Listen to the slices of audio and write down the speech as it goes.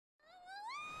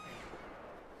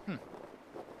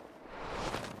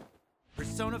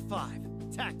Persona 5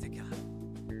 Tactica.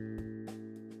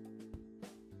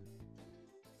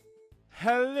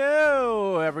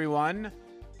 Hello, everyone.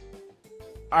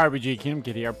 RPG Kingdom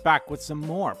Kid here, back with some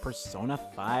more Persona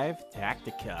 5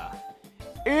 Tactica.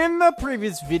 In the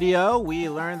previous video, we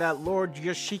learned that Lord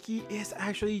Yoshiki is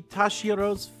actually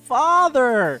Tashiro's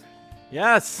father.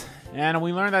 Yes, and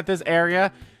we learned that this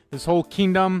area, this whole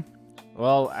kingdom,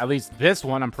 well, at least this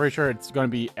one, I'm pretty sure it's going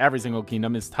to be every single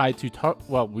kingdom, is tied to,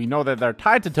 well, we know that they're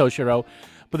tied to Toshiro,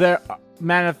 but their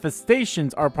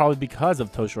manifestations are probably because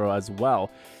of Toshiro as well.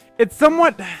 It's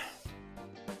somewhat,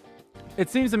 it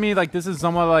seems to me like this is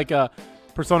somewhat like a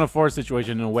Persona 4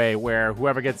 situation in a way, where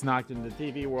whoever gets knocked into the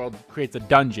TV world creates a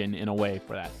dungeon in a way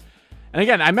for that. And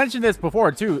again, I mentioned this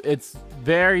before too, it's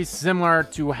very similar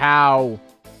to how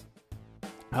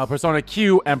Persona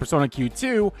Q and Persona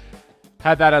Q2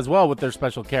 had that as well with their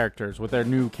special characters, with their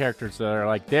new characters that are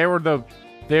like, they were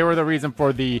the reason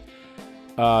for the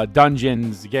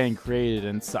dungeons getting created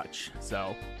and such.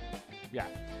 So yeah,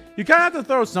 you kind of have to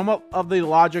throw somewhat of the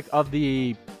logic of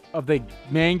the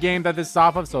main game that this is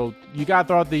off of, so you gotta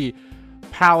throw the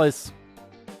palace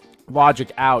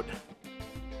logic out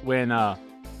when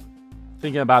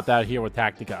thinking about that here with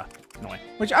Tactica, anyway,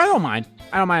 which I don't mind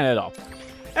at all.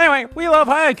 Anyway, we love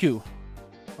haiku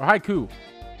or haiku.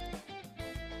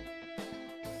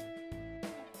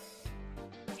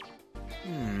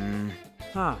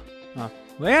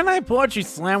 Late night poetry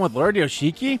slam with Lord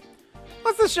Yoshiki?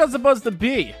 What's this show supposed to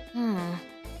be?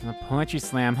 A poetry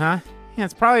slam, huh? Yeah,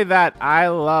 it's probably that I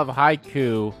Love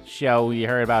Haiku show we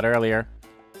heard about earlier.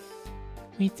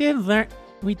 We did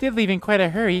leave in quite a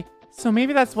hurry, so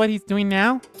maybe that's what he's doing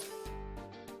now?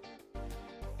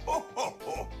 Ho, ho,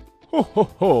 ho. Ho ho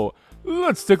ho!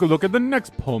 Let's take a look at the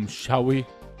next poem, shall we?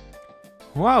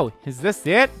 Whoa, is this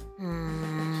it?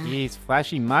 Jeez,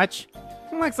 flashy much?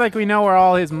 Looks like we know where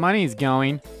all his money's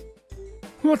going.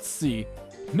 Let's see.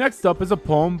 Next up is a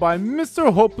poem by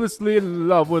Mr. Hopelessly in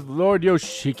Love with Lord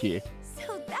Yoshiki.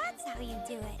 So that's how you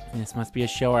do it. This must be a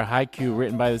show where haiku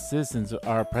written by the citizens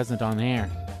are present on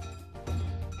air.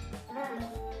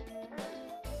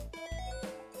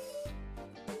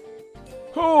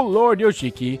 Oh, Lord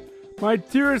Yoshiki, my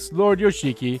dearest Lord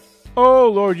Yoshiki, oh,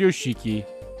 Lord Yoshiki.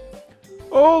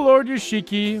 Oh, Lord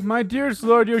Yoshiki, my dearest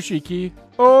Lord Yoshiki,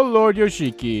 oh, Lord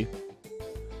Yoshiki.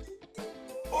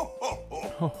 Ho, ho,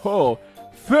 ho.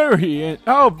 Ho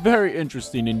ho, very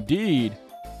interesting indeed.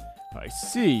 I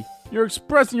see. You're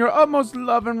expressing your utmost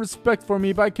love and respect for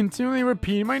me by continually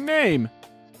repeating my name.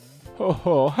 Ho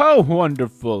ho, how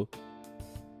wonderful.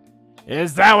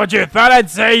 Is that what you thought I'd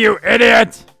say, you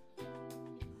idiot?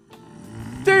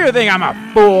 Do you think I'm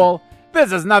a fool?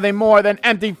 This is nothing more than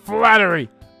empty flattery.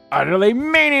 Utterly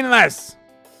meaningless.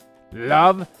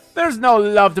 Love? There's no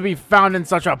love to be found in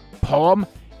such a poem.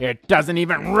 It doesn't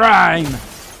even rhyme.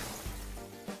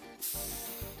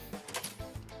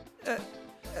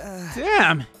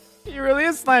 Damn, he really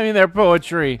is slamming their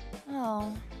poetry.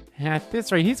 Oh. At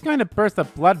this rate, he's going to burst a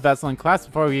blood vessel in class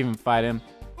before we even fight him.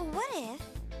 What if?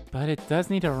 But it does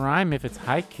need to rhyme if it's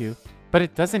haiku. But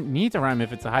it doesn't need to rhyme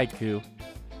if it's a haiku.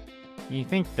 You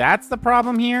think that's the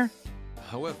problem here?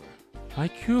 However,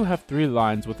 Haiku have 3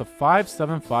 lines with a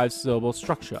 5-7-5 syllable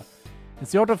structure.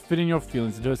 It's the art of fitting your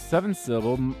feelings into a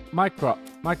 7-syllable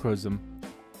microsm.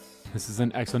 This is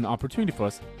an excellent opportunity for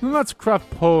us. Let's craft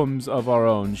poems of our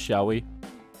own, shall we?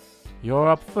 You're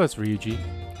up first, Ryuji.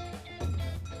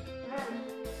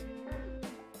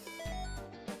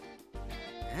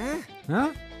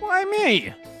 Huh? Why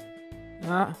me?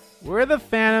 We're the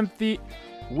Phantom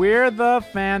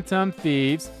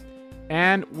Thieves.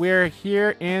 And we're here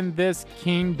in this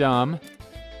kingdom.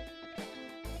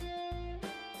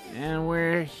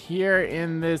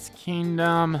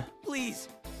 please.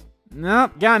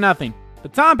 Nope, got nothing.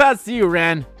 Baton pass to you,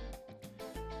 Ren.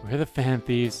 We're the Phantom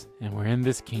Thieves, and we're in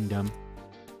this kingdom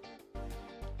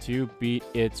to beat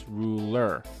its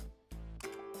ruler.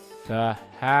 The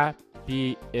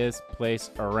happiest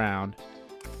place around.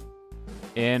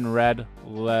 In red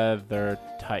leather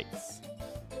tights.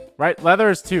 Right? Leather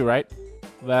is 2, right?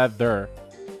 Leather.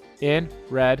 In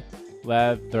red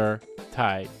leather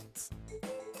tights.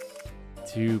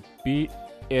 To beat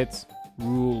its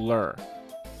ruler.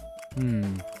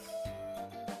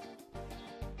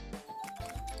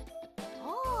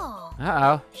 Oh.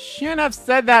 Uh-oh. Shouldn't have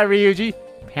said that, Ryuji.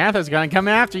 Panther's gonna come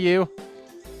after you.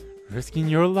 Risking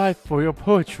your life for your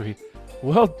poetry.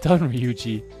 Well done,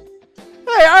 Ryuji.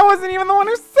 Hey, I wasn't even the one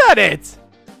who said it!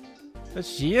 But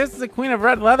she is the queen of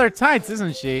red leather tights,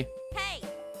 isn't she? Hey!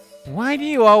 Why do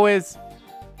you always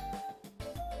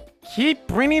keep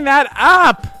bringing that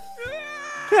up?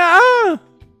 Ah!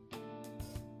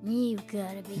 You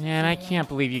gotta be Man, I can't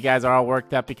believe you guys are all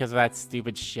worked up because of that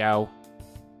stupid show.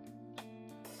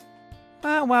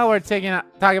 Well, while we're talking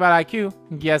about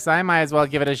IQ, guess I might as well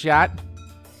give it a shot.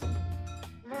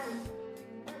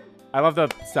 I love the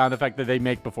sound effect that they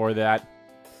make before that.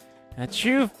 A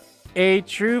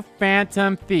true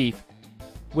Phantom Thief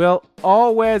will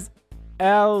always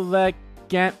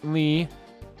elegantly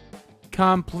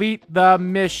complete the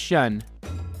mission.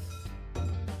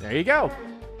 There you go.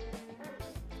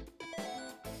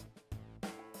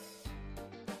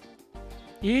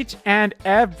 Each and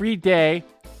every day,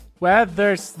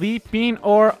 whether sleeping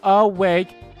or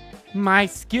awake, my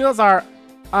skills are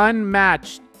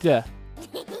unmatched. Oh,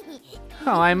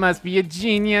 I must be a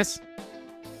genius.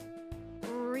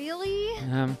 Really?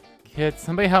 Could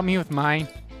somebody help me with mine?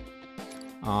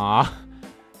 Aw.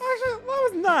 Actually, that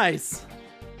was nice.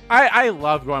 I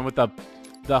love going with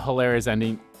the hilarious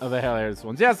ending of the hilarious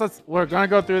ones. Yes, we're gonna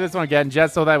go through this one again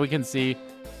just so that we can see.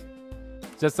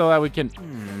 Just so that we can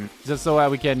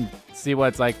see what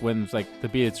it's like when it's like to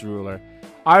be its ruler.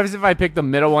 Obviously, if I pick the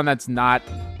middle one, that's not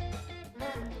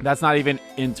even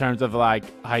in terms of like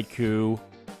haiku.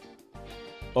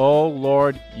 Oh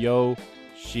Lord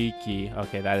Yoshiki.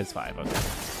 Okay, that is 5. Okay.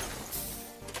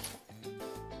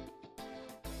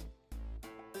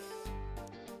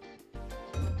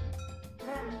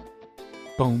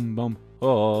 Boom, boom.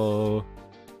 Oh.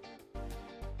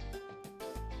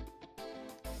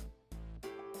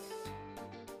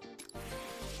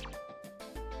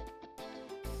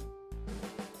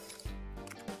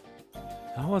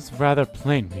 That was rather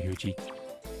plain, Ryuji.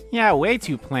 Yeah, way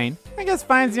too plain. I guess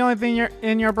fine's the only thing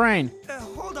in your brain.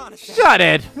 Hold on a second. Shut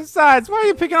it! Besides, why are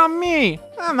you picking on me?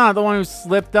 I'm not the one who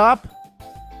slipped up.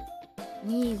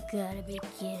 You gotta be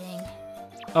kidding.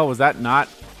 Oh, was that not?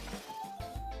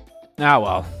 Ah,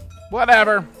 well.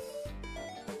 Whatever.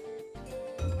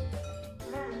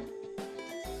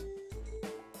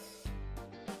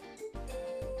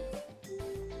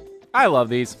 I love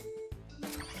these.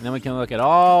 And then we can look at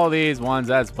all these ones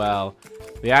as well.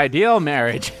 The ideal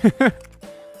marriage.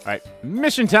 Alright,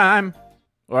 mission time.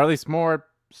 Or at least more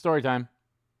story time.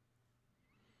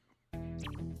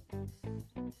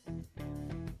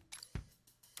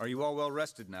 Are you all well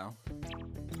rested now?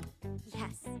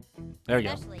 Yes. There we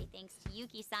go. Especially thanks to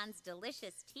Yuki-san's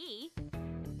delicious tea.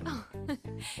 Oh,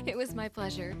 it was my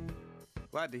pleasure.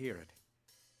 Glad to hear it.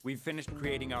 We've finished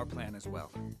creating our plan as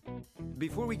well.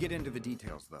 Before we get into the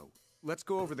details, though, let's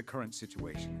go over the current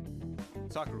situation.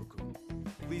 Sakura-kun,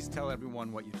 please tell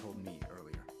everyone what you told me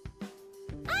earlier.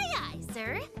 Aye, aye,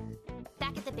 sir.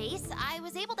 Back at the base, I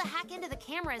was able to hack into the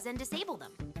cameras and disable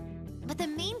them. But the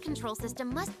main control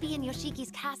system must be in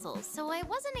Yoshiki's castle, so I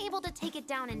wasn't able to take it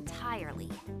down entirely.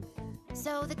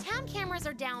 So the town cameras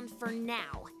are down for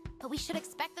now, but we should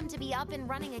expect them to be up and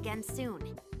running again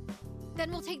soon.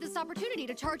 Then we'll take this opportunity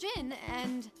to charge in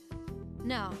and...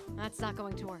 No, that's not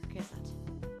going to work, is it?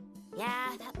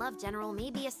 Yeah, that love general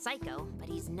may be a psycho, but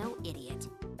he's no idiot.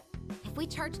 If we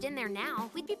charged in there now,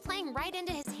 we'd be playing right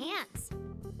into his hands.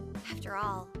 After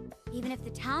all, even if the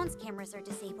town's cameras are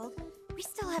disabled, we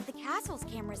still have the castle's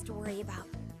cameras to worry about.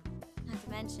 Not to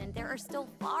mention, there are still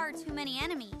far too many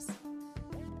enemies.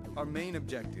 Our main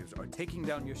objectives are taking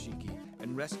down Yoshiki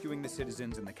and rescuing the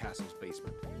citizens in the castle's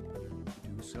basement. To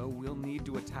do so, we'll need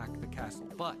to attack the castle,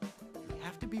 but we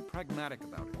have to be pragmatic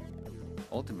about it.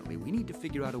 Ultimately, we need to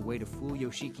figure out a way to fool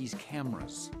Yoshiki's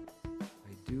cameras.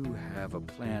 I do have a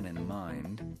plan in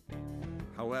mind.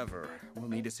 However, we'll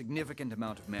need a significant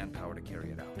amount of manpower to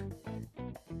carry it out.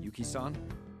 Yuki-san,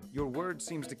 your word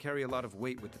seems to carry a lot of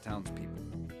weight with the townspeople.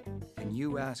 Can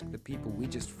you ask the people we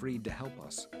just freed to help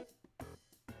us?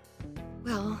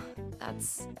 Well,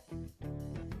 that's...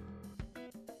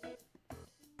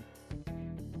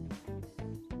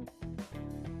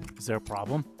 Is there a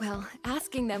problem? Well,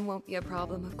 asking them won't be a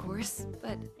problem, of course,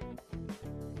 but...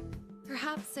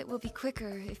 Perhaps it will be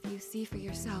quicker if you see for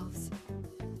yourselves.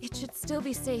 It should still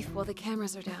be safe while the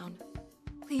cameras are down.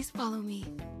 Please follow me.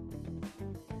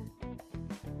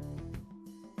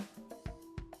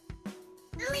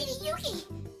 Lady Yuki!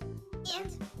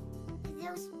 And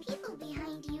those people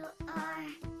behind you are...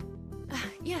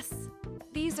 Yes,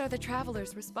 these are the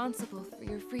travelers responsible for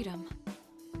your freedom.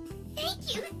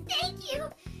 Thank you! Thank you!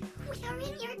 We are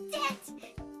in your debt!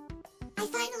 I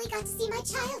finally got to see my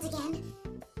child again.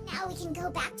 Now we can go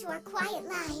back to our quiet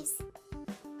lives.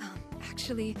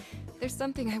 Actually, there's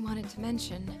something I wanted to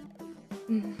mention.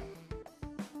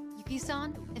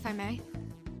 Yuki-san, if I may.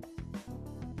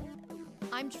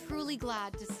 I'm truly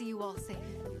glad to see you all safe.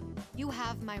 You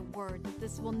have my word that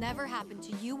this will never happen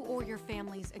to you or your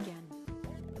families again.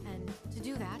 And to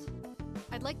do that,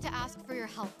 I'd I'd like to ask for your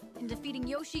help in defeating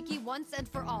Yoshiki once and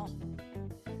for all.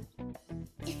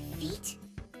 Defeat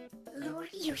Lord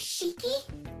Yoshiki?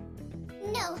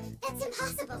 No, that's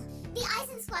impossible. The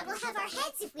Eisen Squad will have our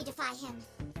heads if we defy him.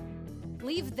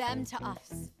 Leave them to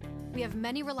us. We have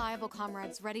many reliable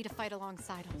comrades ready to fight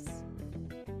alongside us.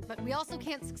 But we also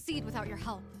can't succeed without your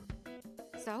help.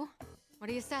 So, what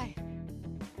do you say?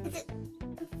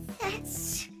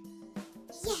 That's...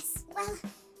 Yes, well,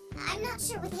 I'm not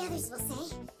sure what the others will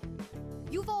say.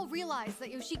 You've all realized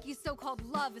that Yoshiki's so-called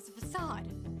love is a facade,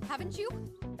 haven't you?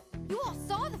 You all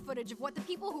saw the footage of what the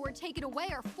people who were taken away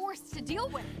are forced to deal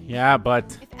with. Yeah,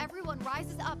 but... If everyone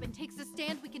rises up and takes a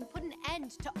stand, we can put an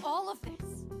end to all of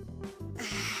this.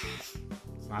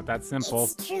 It's not that simple.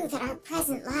 It's true that our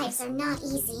present lives are not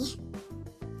easy.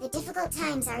 The difficult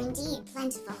times are indeed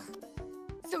plentiful.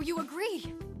 So you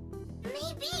agree?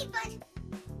 Maybe, but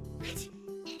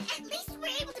at least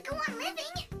we're able to go on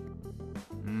living.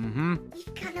 Mm-hmm.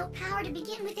 We've got no power to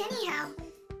begin with anyhow.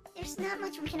 There's not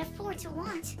much we can afford to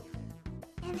want.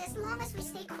 And as long as we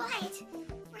stay quiet,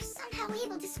 we're somehow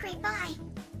able to scrape by.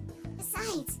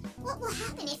 Besides, what will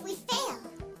happen if we fail?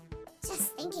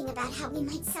 Just thinking about how we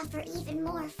might suffer even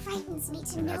more frightens me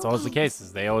to no That's always the end. case,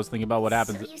 is they always think about what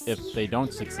happens So you if see, they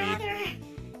don't we would succeed.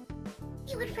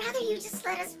 We would rather you just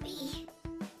let us be.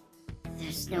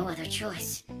 There's no other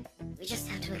choice. We just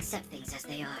have to accept things as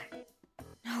they are.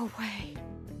 No way.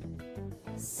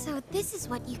 So this is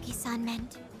what Yuki-san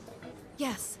meant.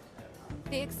 Yes.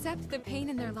 They accept the pain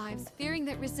in their lives, fearing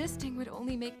that resisting would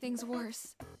only make things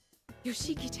worse.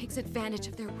 Yoshiki takes advantage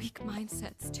of their weak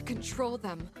mindsets to control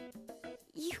them.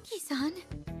 Yuki-san?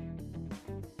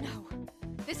 No,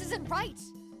 this isn't right.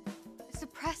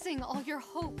 Suppressing all your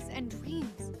hopes and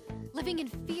dreams, living in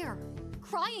fear,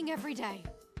 crying every day.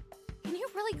 Can you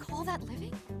really call that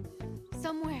living?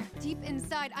 Somewhere deep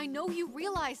inside, I know you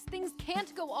realize things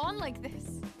can't go on like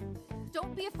this.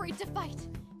 Don't be afraid to fight.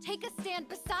 Take a stand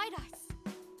beside us.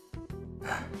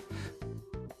 But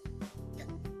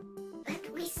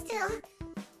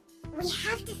we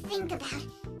have to think about...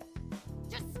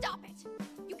 Just stop it.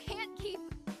 You can't keep...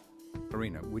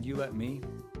 Arena, would you let me?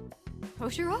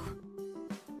 Toshiro?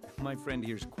 My friend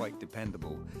here's quite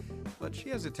dependable, but she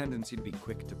has a tendency to be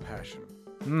quick to passion.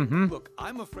 Mm-hmm. Look,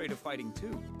 I'm afraid of fighting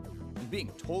too. And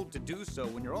being told to do so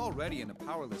when you're already in a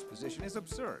powerless position is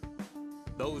absurd.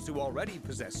 Those who already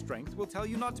possess strength will tell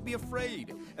you not to be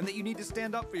afraid, and that you need to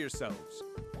stand up for yourselves.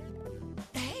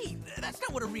 Hey, that's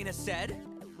not what Arena said.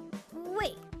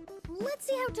 Wait, let's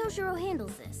see how Toshiro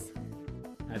handles this.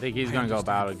 I think he's I gonna go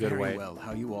about it a understand good very way. well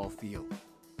how you all feel.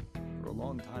 For a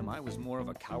long time, I was more of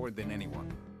a coward than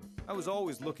anyone. I was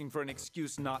always looking for an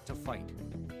excuse not to fight.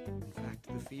 In fact,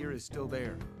 the fear is still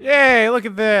there. Yay, look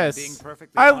at Being this.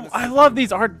 perfectly I honest, love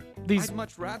these art, these I'd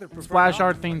much rather prefer splash not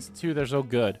art to things too. They're so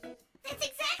good. That's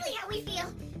exactly how we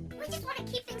feel. We just want to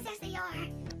keep things as they are.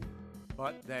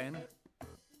 But then,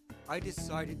 I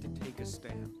decided to take a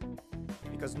stand.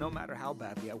 Because no matter how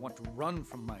badly I want to run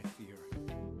from my fear,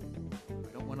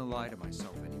 I don't want to lie to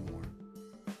myself anymore.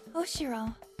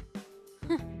 Toshiro.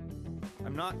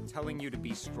 I'm not telling you to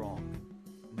be strong.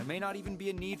 And there may not even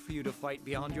be a need for you to fight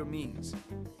beyond your means.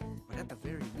 But at the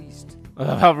very least,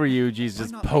 How Ryuji's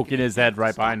just why not poking make an his head attempt right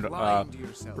to stop behind lying to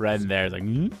yourselves? Ren there. It's like,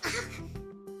 hmm?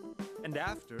 And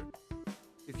after,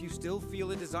 if you still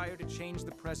feel a desire to change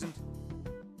the present,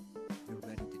 we're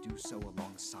ready to do so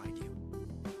alongside you.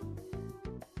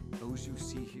 Those you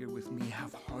see here with me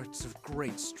have hearts of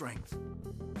great strength.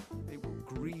 They will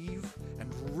grieve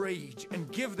and rage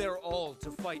and give their all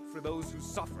to fight for those who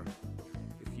suffer.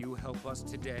 If you help us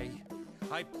today,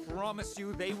 I promise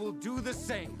you they will do the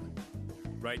same.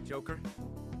 Right, Joker?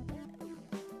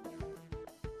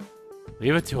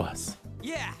 Leave it to us.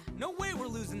 Yeah, no way we're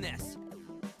losing this.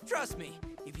 Trust me,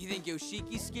 if you think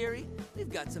Yoshiki's scary,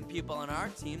 we've got some people on our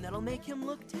team that'll make him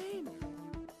look tame.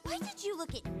 Why did you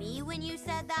look at me when you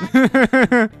said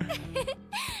that?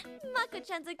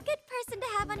 Mako-chan's a good person to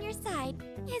have on your side,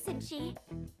 isn't she?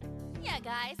 Yeah,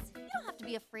 guys, you don't have to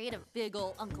be afraid of big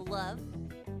ol' Uncle Love.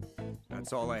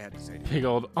 That's all I had to say. Big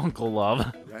old Uncle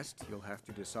Love. The rest, you'll have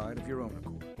to decide of your own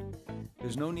accord.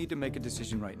 There's no need to make a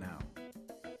decision right now,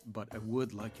 but I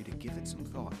would like you to give it some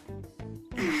thought.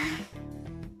 I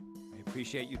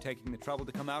appreciate you taking the trouble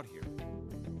to come out here.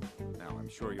 Now, I'm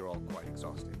sure you're all quite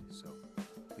exhausted, so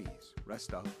please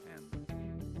rest up and...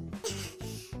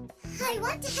 I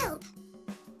want to help.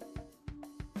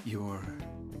 You're...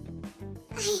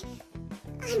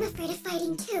 I'm afraid of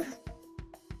fighting too.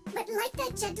 But like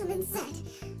that gentleman said,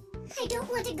 I don't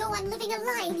want to go on living a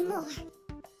lie anymore.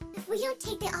 If we don't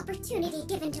take the opportunity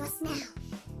given to us now,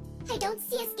 I don't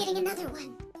see us getting another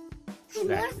one. I'm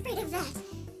more afraid of that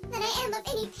than I am of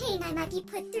any pain I might be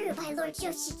put through by Lord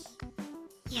Yoshiki.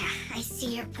 Yeah, I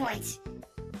see your point.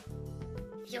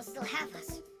 If you'll still have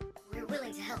us, we're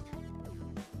willing to help.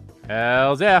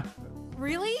 Hells yeah.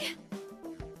 Really?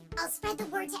 I'll spread the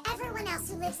word to everyone else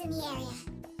who lives in the area.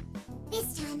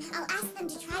 This time, I'll ask them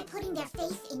to try putting their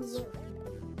faith in you.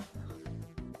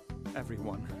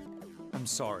 Everyone, I'm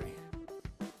sorry.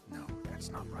 No, that's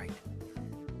not right.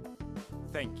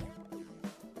 Thank you.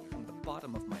 From the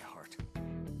bottom of my heart.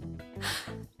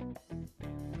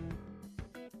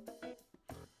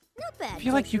 Not bad. I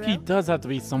feel like Yuki Toshiro. does have to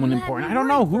be someone You had important. me I don't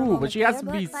know worried for a who, but moment she has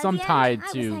there, to be but by some the end, tied I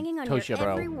was to hanging on your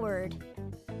every Toshiro. word.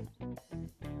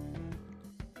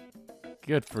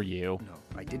 Good for you. No,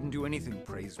 I didn't do anything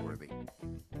praiseworthy.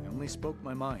 I only spoke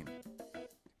my mind. To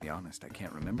be honest, I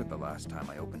can't remember the last time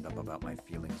I opened up about my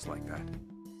feelings like that.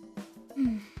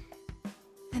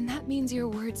 And that means your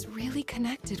words really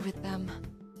connected with them.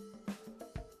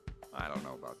 I don't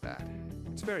know about that.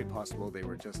 It's very possible they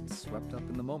were just swept up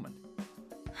in the moment.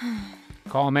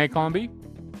 Column A, column B?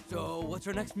 So, what's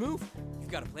our next move?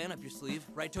 You've got a plan up your sleeve,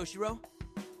 right, Toshiro?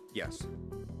 Yes.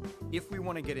 If we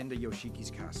want to get into Yoshiki's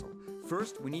castle,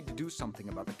 first we need to do something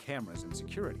about the cameras and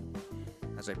security.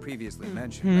 As I previously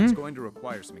mentioned, that's going to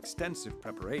require some extensive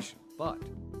preparation, but...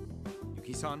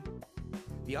 Yuki-san,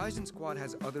 the Aizen squad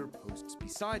has other posts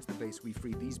besides the base we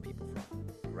freed these people from,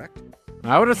 correct?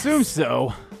 I would assume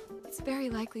so. It's very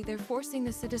likely they're forcing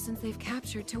the citizens they've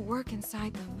captured to work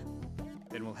inside them.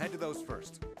 Then we'll head to those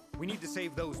first. We need to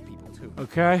save those people too.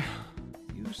 Okay.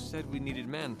 You said we needed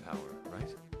manpower,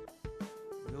 right?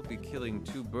 We'll be killing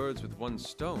two birds with one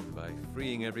stone by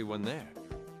freeing everyone there.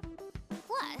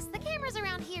 Plus, the cameras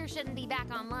around here shouldn't be back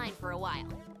online for a while.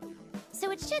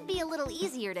 So it should be a little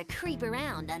easier to creep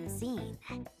around unseen.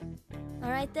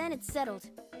 Alright then, it's settled.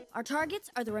 Our targets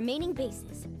are the remaining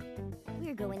bases.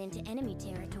 We're going into enemy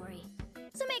territory.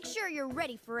 So make sure you're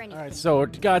ready for anything. Alright, so we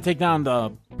gotta take down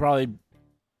the probably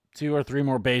 2 or 3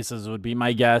 more bases would be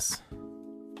my guess.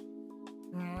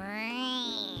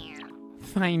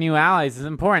 Finding new allies is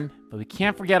important, but we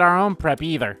can't forget our own prep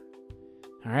either.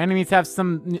 Our enemies have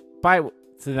some bite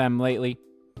to them lately.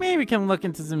 Maybe we can look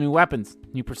into some new weapons,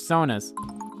 new personas.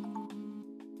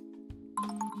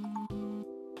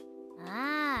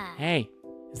 Ah. Hey,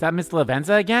 is that Miss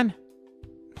Lavenza again?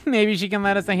 Maybe she can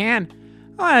lend us a hand.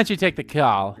 Why don't you take the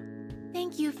call?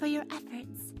 Thank you for your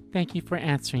efforts. Thank you for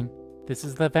answering. This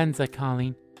is Lavenza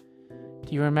calling.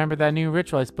 Do you remember that new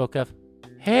ritual I spoke of?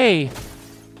 Hey!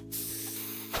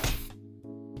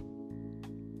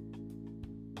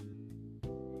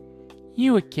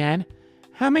 You again?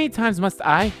 How many times must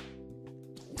I?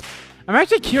 I'm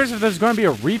actually curious if there's going to be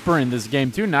a Reaper in this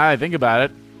game too, now that I think about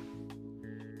it.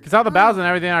 Because how the battles and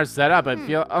everything are set up, I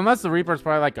feel... Unless the Reaper's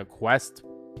probably like a quest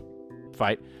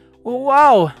fight.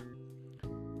 Whoa!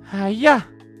 Hiya!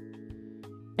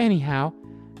 Anyhow,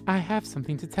 I have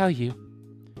something to tell you.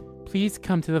 Please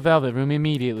come to the Velvet Room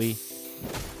immediately.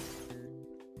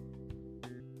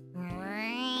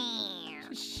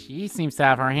 She seems to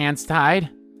have her hands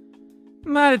tied.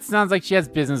 But it sounds like she has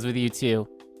business with you too.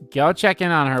 Go check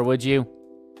in on her, would you?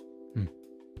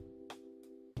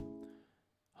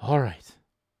 Alright.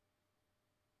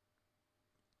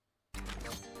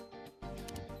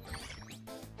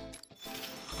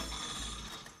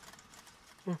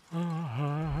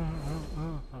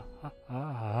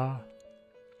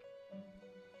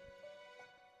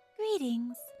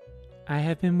 Greetings. I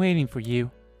have been waiting for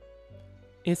you.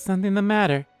 Is something the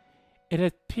matter? It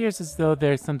appears as though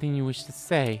there's something you wish to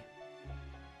say.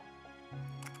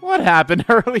 What happened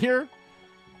earlier?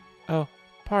 Oh,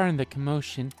 pardon the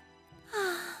commotion.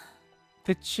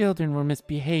 The children were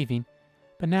misbehaving,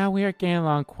 but now we are getting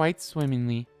along quite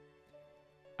swimmingly.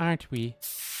 Aren't we?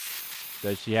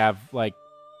 Does she have, like...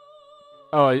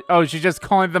 Oh, she's just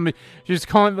calling them... She's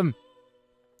calling them...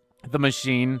 The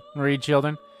machinery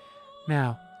children.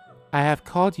 Now, I have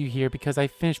called you here because I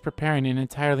finished preparing an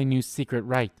entirely new secret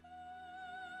rite.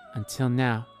 Until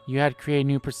now, you had created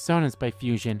new personas by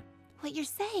fusion. What you're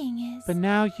saying is... But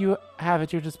now you have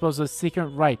at your disposal a secret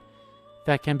rite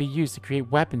that can be used to create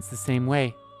weapons the same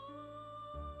way.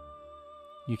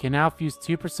 You can now fuse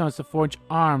 2 personas to forge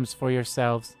arms for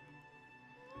yourselves.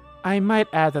 I might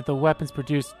add that the weapons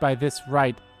produced by this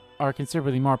rite are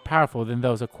considerably more powerful than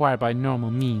those acquired by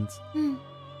normal means.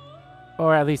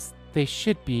 Or at least they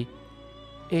should be.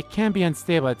 It can be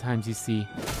unstable at times, you see.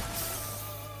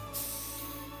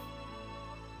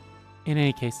 In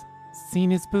any case,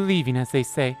 seeing is believing, as they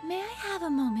say. May I have a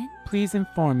moment? Please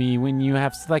inform me when you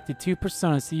have selected 2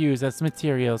 personas to use as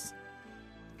materials.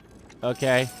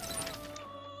 Okay.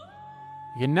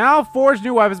 You can now forge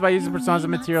new weapons by using personas and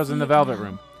materials in the Velvet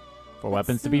Room. For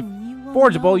weapons to be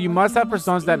forgeable, you must have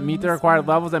personas that meet the required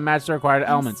levels and match the required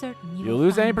elements. You'll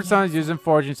lose any personas used in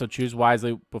forging, so choose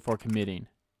wisely before committing.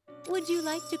 Would you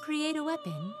like to create a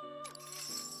weapon?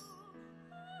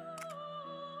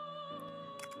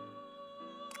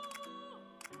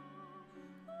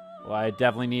 Well, I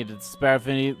definitely need a Despair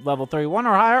Affinity level 31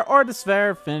 or higher, or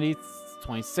Despair Affinity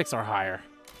 26 or higher.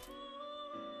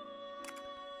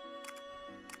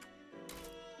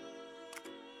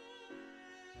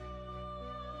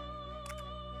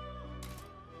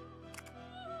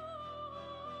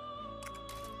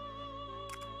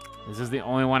 This is the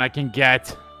only one I can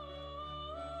get.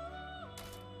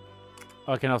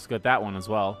 Oh, I can also get that one as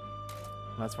well.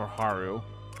 That's for Haru.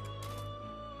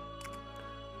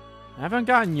 I haven't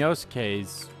gotten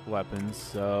Yosuke's weapons,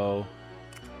 so...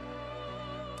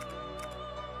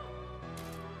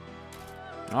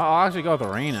 I'll actually go with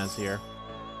Arena's here.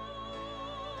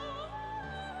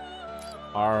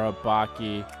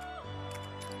 Arabaki.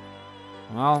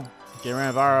 Well, get rid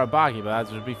of Arabaki, but that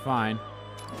should be fine.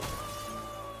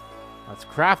 Let's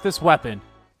craft this weapon.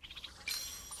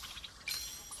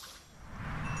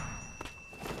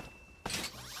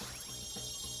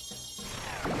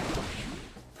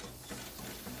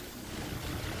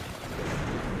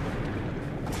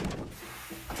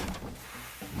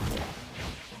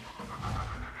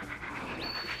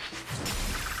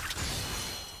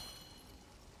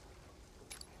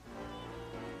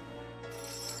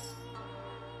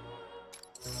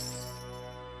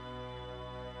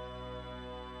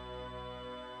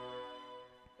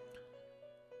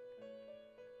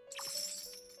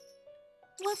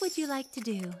 What would you like to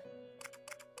do?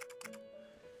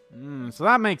 So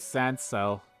that makes sense,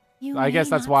 so... You I guess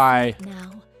may that's not why... see it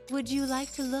now. Would you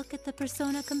like to look at the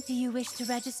persona? Do you wish to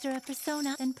register a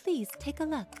persona? Then please take a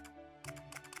look.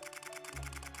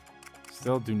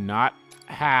 Still do not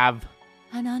have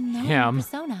An unknown him.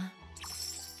 persona.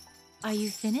 Are you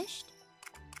finished?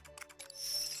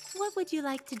 What would you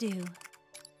like to do?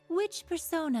 Which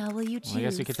persona will you choose? Well, I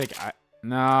guess we could take...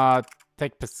 no,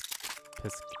 take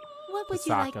What would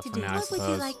you like Pisaka to for do? now, I What would you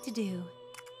suppose. like to do?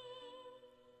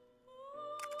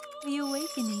 The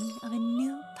awakening of a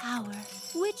new power.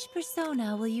 Which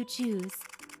persona will you choose?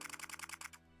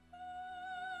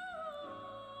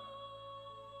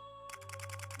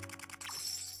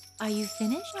 Are you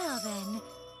finished? Well then,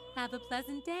 have a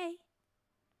pleasant day.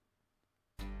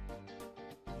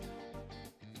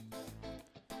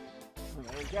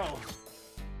 There we go.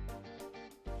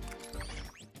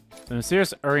 The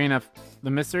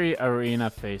mystery arena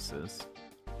faces.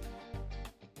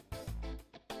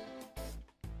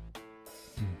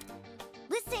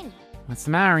 Listen! What's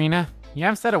the matter, Arena? You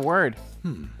haven't said a word.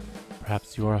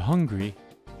 Perhaps you are hungry.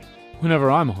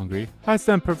 Whenever I'm hungry, I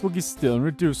stand perfectly still and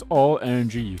reduce all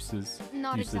energy usage.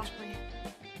 Not exactly.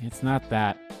 It's not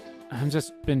that. I've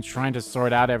just been trying to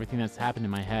sort out everything that's happened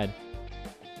in my head.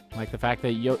 Like the fact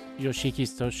that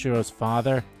Yoshiki's Toshiro's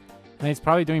father, and he's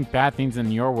probably doing bad things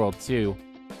in your world too.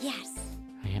 Yes.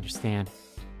 I understand.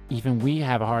 Even we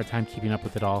have a hard time keeping up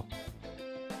with it all.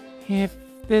 If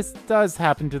this does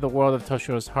happen to the world of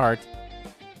Toshiro's heart,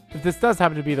 if this does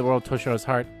happen to be the world of Toshiro's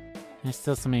heart, there's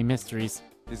still so many mysteries.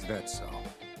 Is that so?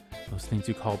 Those things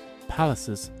you call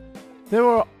palaces.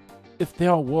 If they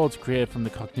are worlds created from the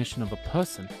cognition of a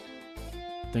person,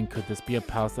 then could this be a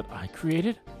palace that I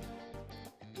created?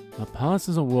 A palace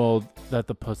is a world that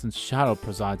the person's shadow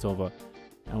presides over,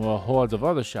 and where hordes of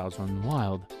other shadows run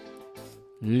wild.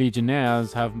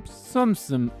 Legionnaires have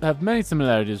many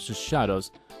similarities to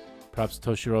shadows. Perhaps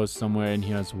Toshiro is somewhere in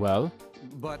here as well.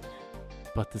 But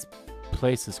this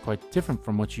place is quite different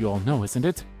from what you all know, isn't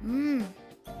it?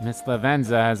 Miss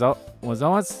Lavenza was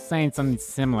always saying something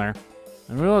similar.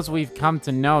 The rules we've come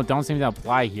to know don't seem to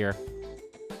apply here.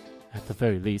 At the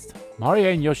very least,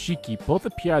 Maria and Yoshiki both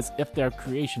appear as if they're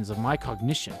creations of my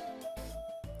cognition.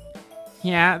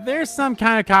 Yeah, there's some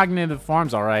kind of cognitive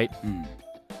forms, alright.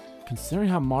 Considering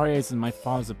how Maria's and my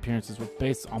father's appearances were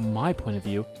based on my point of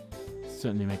view, it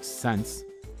certainly makes sense.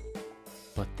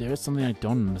 But there is something I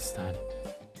don't understand.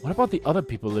 What about the other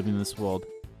people living in this world?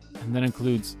 And that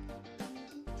includes...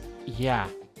 yeah.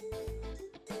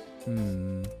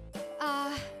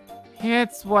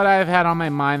 It's what I've had on my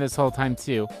mind this whole time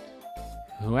too.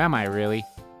 Who am I, really?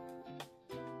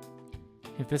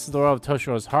 If this is the world of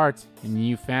Toshiro's heart, and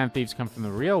you Phantom Thieves come from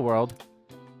the real world,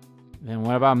 then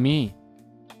what about me?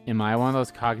 Am I one of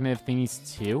those cognitive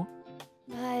thingies too?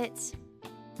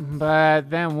 But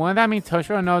then wouldn't that mean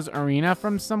Toshiro knows Arena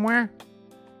from somewhere?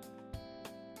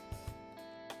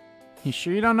 You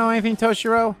sure you don't know anything,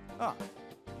 Toshiro?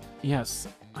 Yes,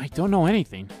 I don't know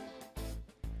anything.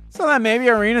 So that maybe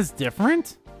Arena's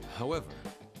different? However,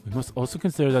 We must also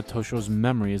consider that Toshiro's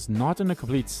memory is not in a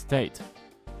complete state.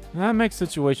 That makes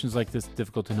situations like this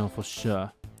difficult to know for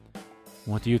sure.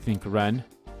 What do you think, Ren?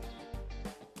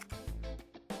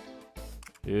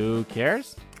 Who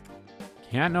cares?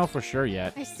 Can't know for sure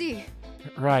yet. I see.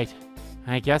 Right.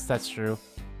 I guess that's true.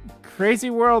 Crazy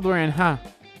world we're in, huh?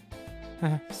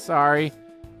 Sorry.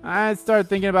 I started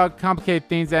thinking about complicated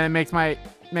things and it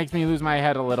makes me lose my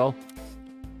head a little.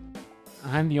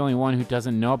 I'm the only one who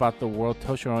doesn't know about the world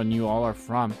Toshiro and you all are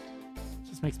from. It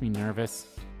just makes me nervous.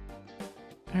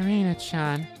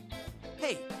 Arena-chan.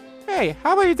 Hey,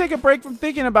 how about you take a break from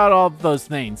thinking about all of those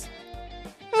things?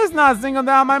 It's not a single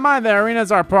doubt in my mind that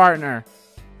Arena's our partner.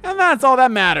 And that's all that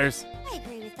matters. I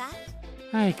agree with that.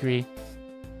 I agree.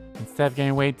 Instead of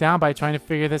getting weighed down by trying to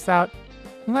figure this out,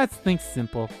 let's think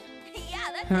simple.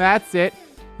 Yeah, That's it.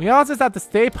 We all just have to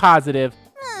stay positive.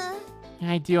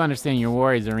 I do understand your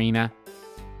worries, Arena.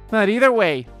 But either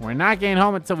way, we're not getting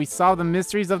home until we solve the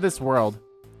mysteries of this world.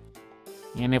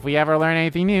 And if we ever learn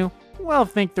anything new, we'll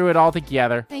think through it all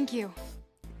together. Thank you.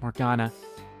 Morgana,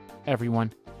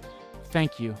 everyone,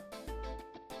 thank you.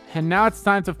 And now it's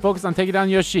time to focus on taking down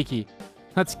Yoshiki.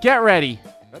 Let's get ready.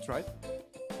 That's right.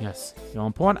 Yes, you're an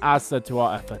important asset to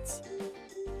our efforts.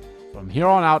 From here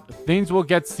on out, things will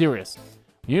get serious.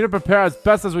 We need to prepare as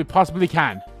best as we possibly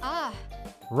can. Ah.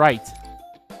 Right.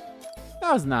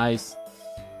 That was nice.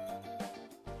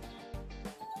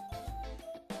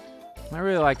 I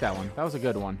really like that one. That was a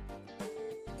good one.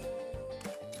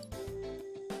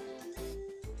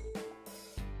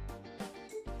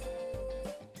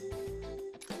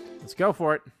 Let's go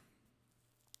for it.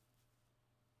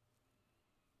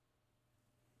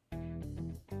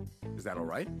 Is that all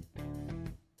right?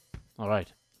 All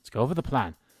right, let's go over the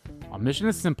plan. Our mission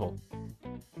is simple.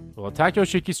 We'll attack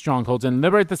Yoshiki's strongholds and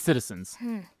liberate the citizens.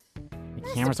 The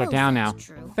cameras are down now,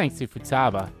 thanks to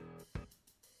Futaba.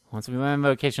 Once we learn the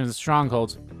location of the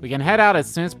strongholds, we can head out as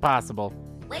soon as possible.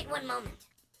 Wait one moment.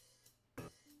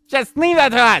 Just leave that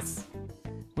to us!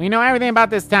 We know everything about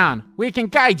this town. We can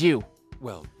guide you.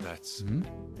 Well, that's...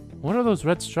 What are those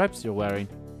red stripes you're wearing?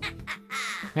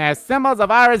 They're symbols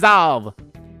of our resolve.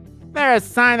 They're a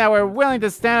sign that we're willing to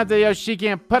stand up to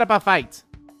Yoshiki and put up a fight.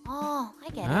 Oh, I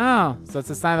get it. Oh, so it's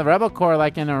a sign of the Rebel Corps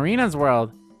like in Arena's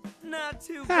world. Not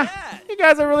too bad. You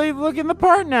guys are really looking the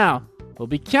part now. We'll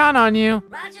be counting on you.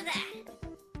 Roger that.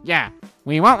 Yeah,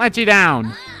 we won't let you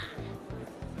down.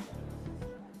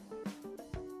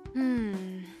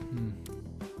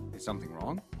 Is something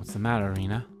wrong? What's the matter,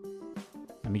 Arena?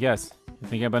 Let me guess. You're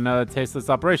thinking about another tasteless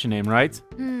operation name, right?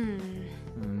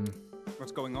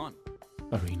 What's going on?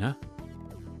 Arena?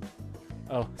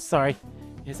 Oh, sorry.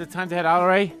 Is it time to head out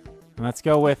already? Let's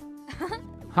go with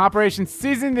Operation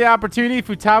Seizing the Opportunity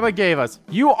Futaba gave us.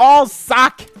 You all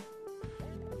suck!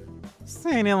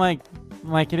 Saying it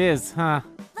like it is, huh?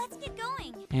 Let's get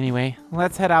going. Anyway,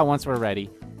 let's head out once we're ready.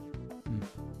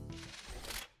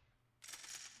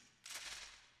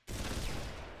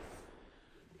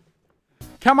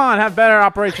 Come on, have better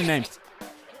operation names.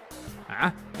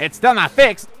 Huh? It's still not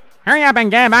fixed. Hurry up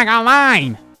and get back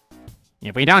online.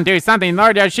 If we don't do something,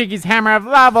 Lord Yoshiki's hammer of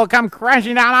love will come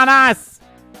crashing down on us.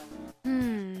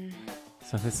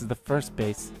 So this is the first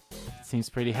base. It seems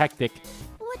pretty hectic.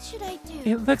 What should I do?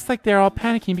 It looks like they're all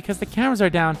panicking because the cameras are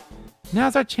down.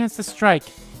 Now's our chance to strike.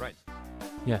 Right.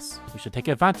 Yes, we should take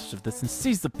advantage of this and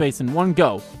seize the base in one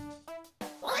go.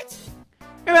 What?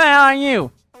 Who the hell are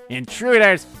you?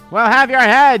 Intruders, we'll have your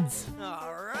heads.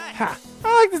 All right. Ha,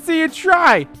 I like to see you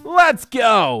try. Let's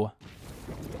go.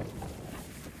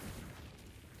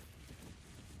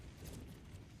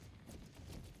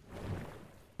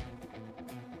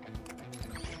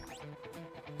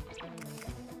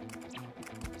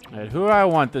 Alright, who do I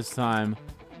want this time?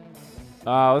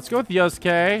 Let's go with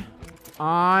Yosuke.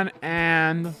 On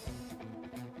and...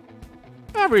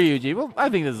 Ryuji. Well, I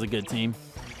think this is a good team.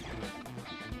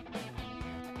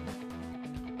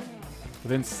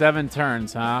 Within 7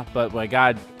 turns, huh? But my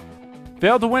god.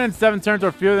 Failed to win in 7 turns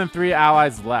or fewer than 3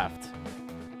 allies left.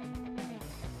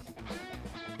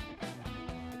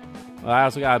 Well, I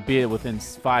also gotta beat it within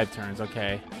 5 turns,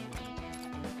 okay.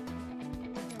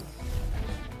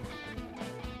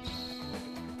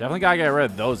 Definitely gotta get rid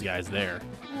of those guys there.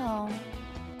 Oh.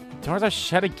 Doors are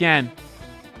shut again.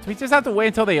 Do we just have to wait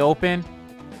until they open?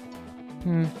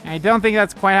 I don't think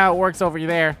that's quite how it works over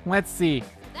there. Let's see.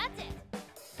 That's it.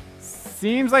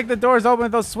 Seems like the door's open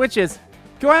with those switches.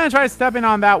 Go ahead and try stepping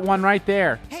on that one right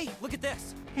there. Hey, look at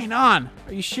this. Hang on.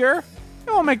 Are you sure?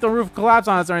 It won't make the roof collapse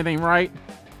on us or anything, right?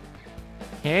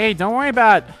 Hey, don't worry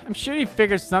about it. I'm sure you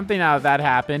figured something out if that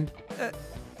happened.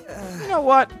 You know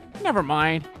what? Never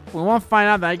mind. If we won't find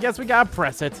out, then I guess we gotta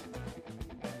press it.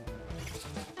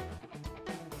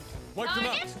 Wipe them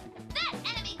out. Target that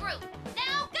enemy group.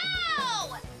 Now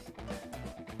go!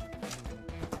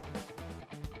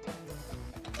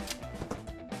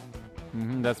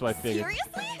 That's what I figured.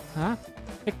 Seriously? Huh?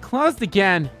 It closed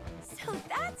again. So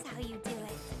that's how you do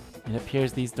it. It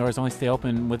appears these doors only stay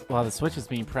open while the switch is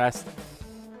being pressed.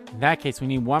 In that case, we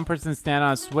need one person to stand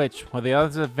on a switch while the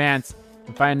others advance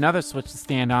and find another switch to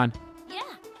stand on. Yeah.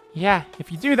 Yeah,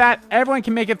 if you do that, everyone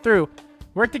can make it through.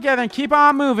 Work together and keep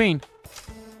on moving.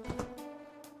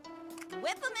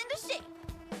 Whip them into shape.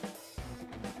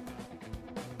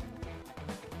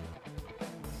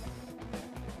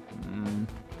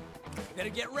 Better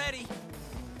get ready.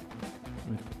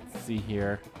 Let's see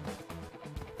here.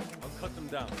 I'll cut them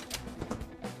down.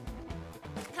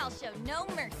 I'll show no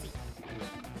mercy.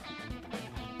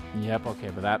 Yep, okay,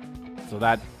 but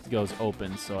that goes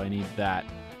open, so I need that.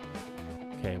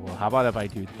 Okay, well, how about if I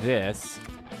do this?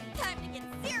 Time to get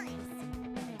serious.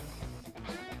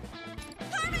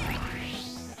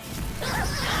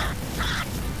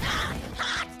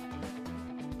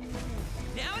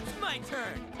 Now it's my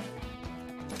turn.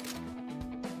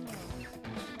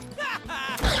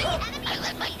 Enemy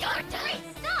with my character.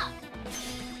 Stop.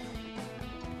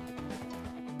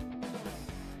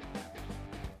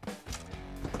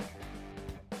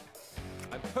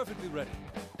 I'm perfectly ready.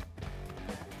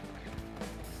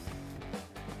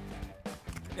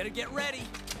 Better get ready.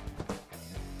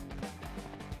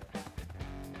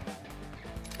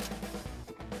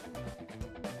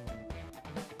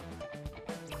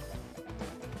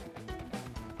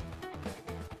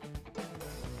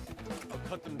 I'll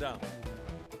cut them down.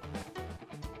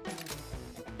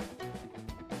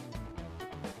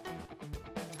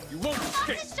 You won't All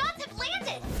escape. his shots have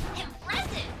landed.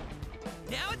 Impressive.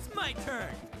 Now it's my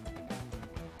turn.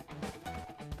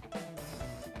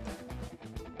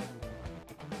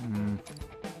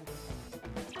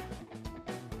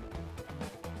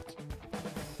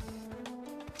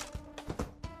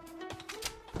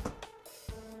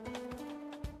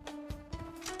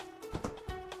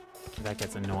 That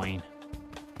gets annoying.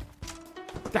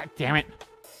 God damn it.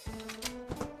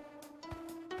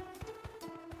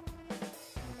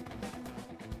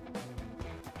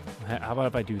 How about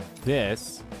if I do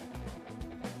this?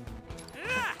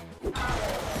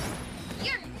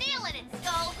 You're nailing it,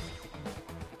 Skull.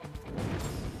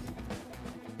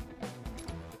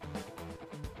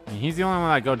 I mean, he's the only one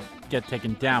that go get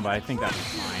taken down, but I think that'll be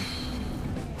fine.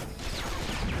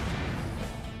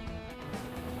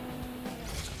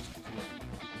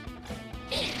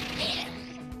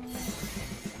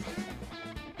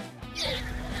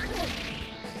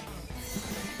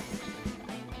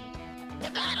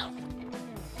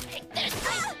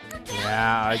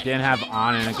 Yeah, I didn't have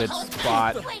on in a good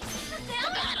spot. Wait,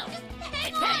 the battle. Just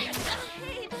hang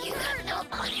on. You have no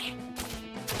money.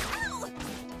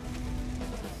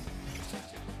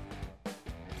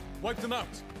 Wipe them out.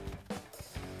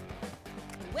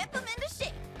 Whip them into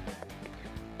shape.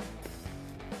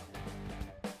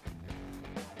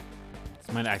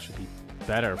 This might actually be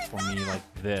better for me like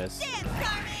this. Dance,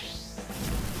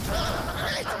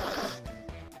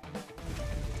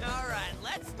 All right,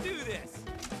 let's do this.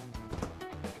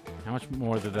 How much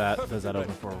more does that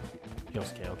open for?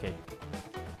 Yosuke, okay.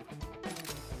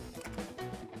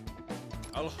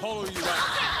 I'll hollow you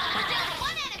out. Down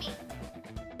one enemy.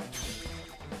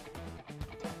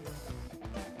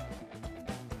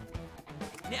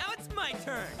 Now it's my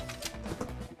turn.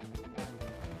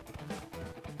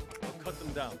 I'll cut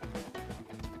them down.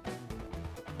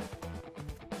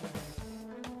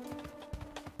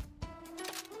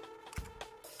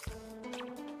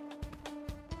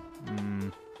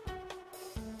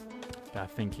 Gotta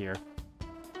think here.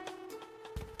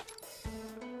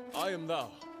 I am thou.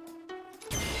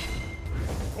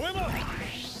 Quiver!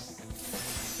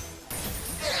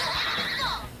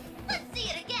 Oh, let's see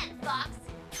it again, Fox.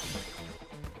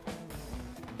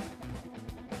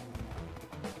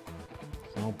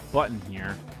 There's no button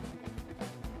here.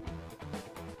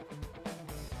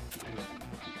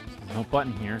 There's no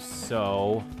button here,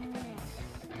 so...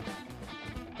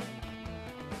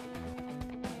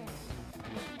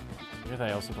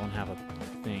 I also don't have a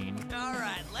thing. All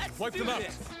right, let's Wipe do them out.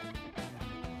 this.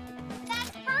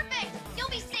 That's perfect. You'll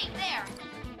be safe there.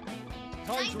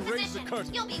 Time Nice to raise the position.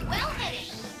 curtain. You'll be well hidden.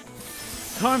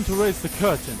 Time to raise the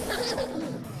curtain.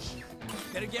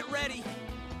 Better get ready.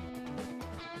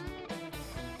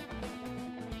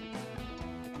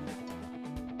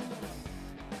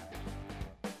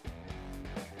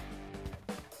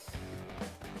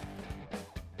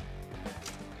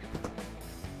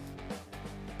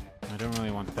 I don't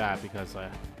really want that because I...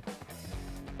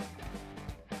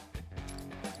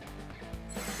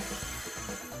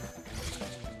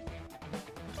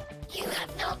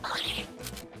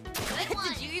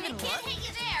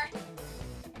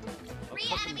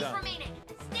 down. remaining.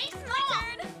 Stay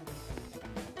strong.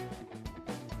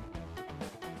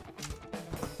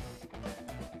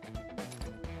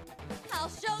 I'll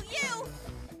show you.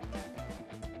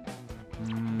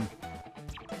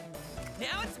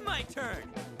 Now it's my turn.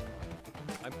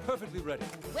 I'm perfectly ready.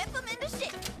 Whip them into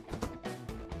shape.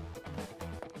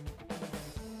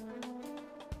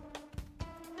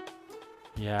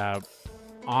 Yeah,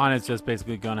 On is just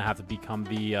basically gonna have to become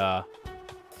the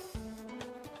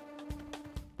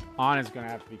On is gonna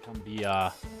have to become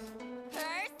the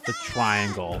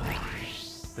triangle.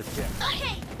 The tip.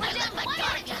 Okay, we're down one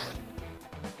target.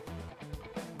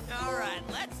 All right,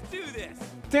 let's do this.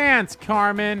 Dance,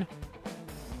 Carmen.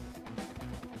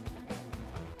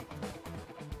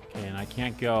 Okay, and I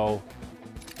can't go.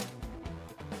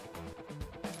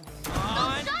 Those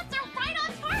shots are right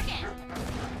on target.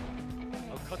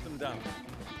 I'll cut them down.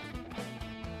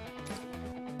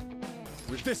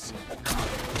 With this.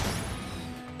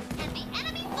 And the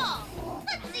enemy falls.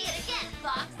 Let's see it again,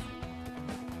 Fox.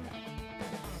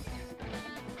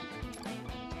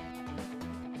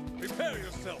 Prepare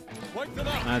yourself. Wipe them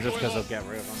out. Just because I'll get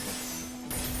rid of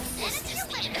them.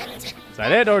 Enemy Is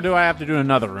that it, or do I have to do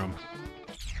another room?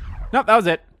 Nope, that was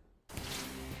it.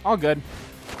 All good.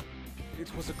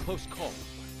 It was a close call,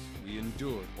 but we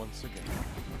endured once again.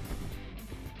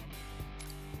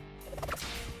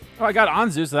 Oh, I got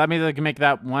Anzu, so that means I can make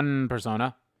that one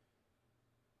persona.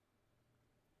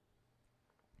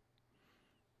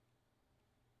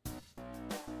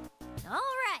 All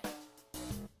right.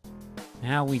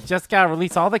 Now we just gotta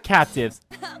release all the captives.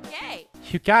 Okay.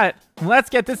 You got it. Let's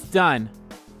get this done.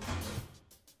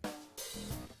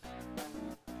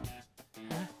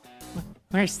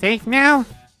 We're safe now?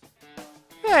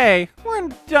 Hey, we're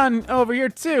done over here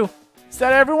too. Is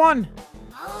that everyone?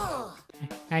 Oh,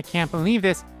 I can't believe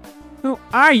this. Who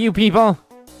are you people?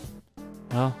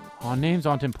 Well, our names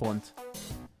aren't important.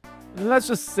 Let's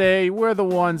just say we're the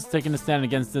ones taking a stand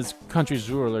against this country's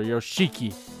ruler,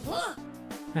 Yoshiki.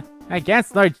 I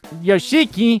guess, Lord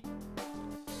Yoshiki.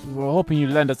 We were hoping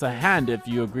you'd lend us a hand if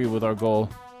you agree with our goal.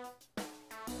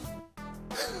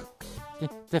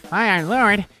 Defy our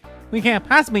lord? We can't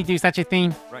possibly do such a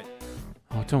thing. Right.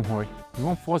 Oh, don't worry. We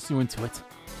won't force you into it.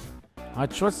 I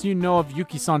trust you know of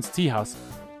Yuki-san's tea house.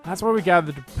 That's where we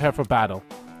gather to prepare for battle.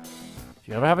 If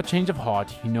you ever have a change of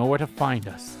heart, you know where to find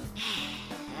us.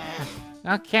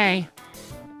 Okay.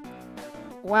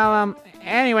 Well,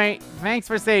 anyway, thanks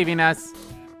for saving us.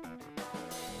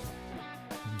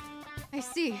 I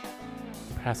see.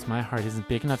 Perhaps my heart isn't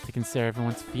big enough to consider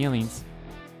everyone's feelings.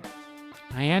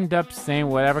 I end up saying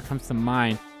whatever comes to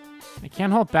mind. I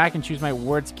can't hold back and choose my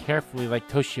words carefully like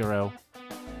Toshiro.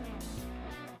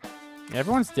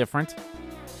 Everyone's different.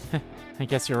 I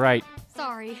guess you're right.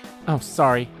 Sorry. Oh,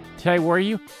 sorry. Did I worry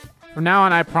you? From now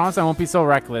on, I promise I won't be so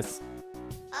reckless.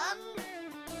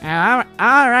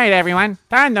 All right, everyone.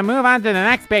 Time to move on to the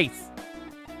next base.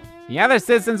 The other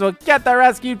citizens will get the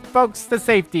rescued folks to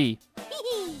safety.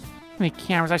 The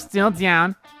cameras are still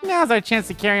down. Now's our chance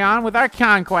to carry on with our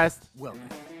conquest. Well, then,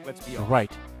 let's be All off.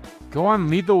 right. Go on,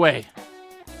 lead the way.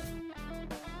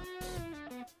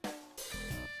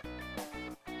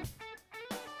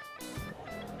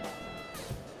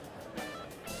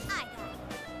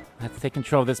 Let's take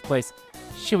control of this place.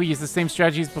 Should we use the same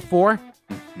strategies before?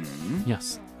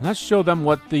 Yes. Let's show them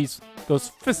what those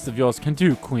fists of yours can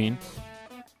do, Queen.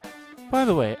 By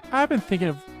the way, I've been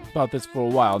thinking about this for a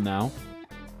while now.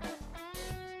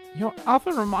 Your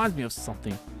outfit reminds me of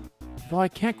something, though I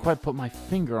can't quite put my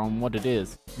finger on what it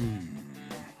is.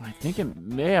 I think it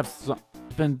may have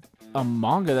been a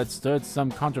manga that stirred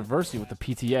some controversy with the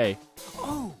PTA.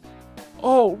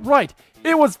 Oh, right!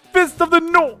 It was Fist of the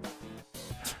North!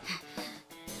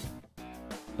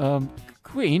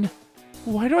 Queen,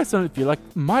 why do I suddenly feel like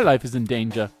my life is in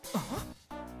danger?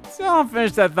 Don't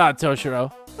finish that thought,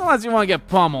 Toshiro, unless you want to get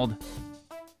pummeled.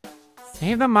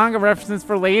 Save the manga references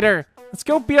for later. Let's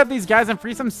go beat up these guys and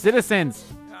free some citizens.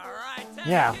 All right.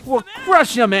 Yeah, we'll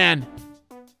crush you, man!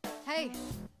 Hey,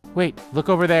 Wait, look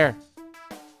over there.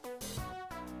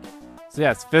 So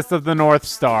yes, Fist of the North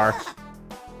Star.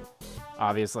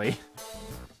 Obviously.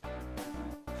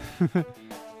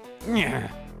 Yeah.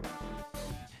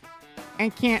 I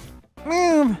can't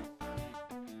move.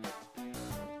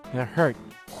 They're hurt.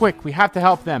 Quick, we have to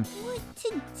help them. what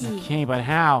to do? Okay, but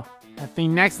how? That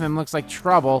thing next to them looks like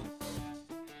trouble.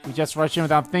 If we just rush in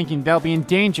without thinking, they'll be in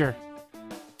danger.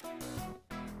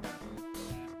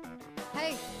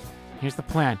 hey, Here's the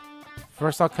plan.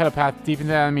 First, I'll cut a path deep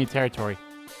into enemy territory.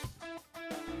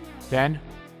 Then,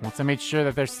 once I made sure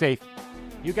that they're safe,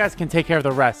 you guys can take care of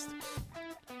the rest.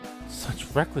 Such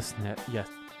recklessness.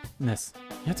 Yes.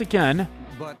 Yet again.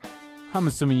 But I'm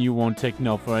assuming you won't take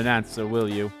no for an answer, will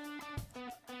you?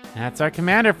 That's our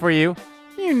commander for you.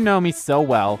 You know me so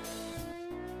well.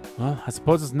 Well, I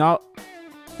suppose it's not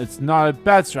a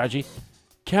bad strategy.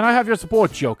 Can I have your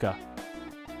support, Joker?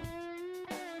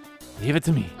 Leave it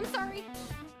to me. I'm sorry.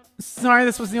 Sorry,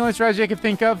 this was the only strategy I could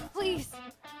think of. Please.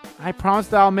 I promise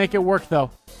that I'll make it work,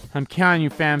 though. I'm counting you,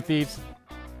 Phantom Thieves.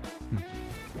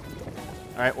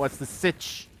 Alright, what's the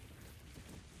sitch?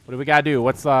 What do we gotta do?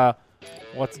 What's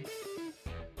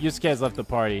Yusuke has left the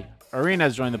party. Arena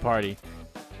has joined the party.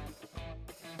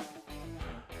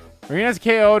 Arena's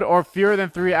KO'd or fewer than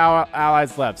 3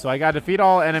 allies left. So I gotta defeat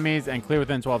all enemies and clear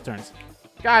within 12 turns.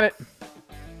 Got it.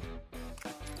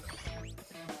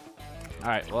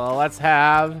 Alright, well, let's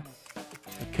have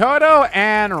Kodo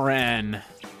and Ren.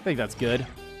 I think that's good.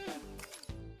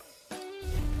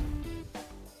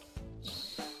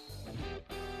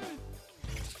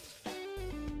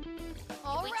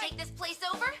 If we take this place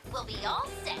over, we'll be all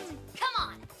set. Come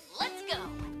on, let's go.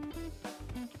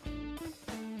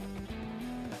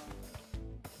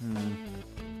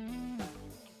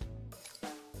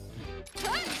 A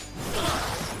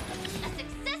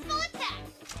successful attack.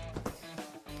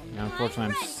 Yeah,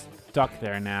 unfortunately, I'm stuck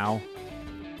there now.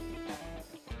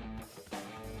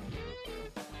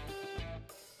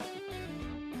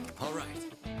 All right.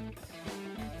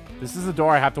 This is a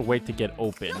door I have to wait to get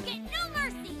open. You'll get no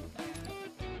mercy.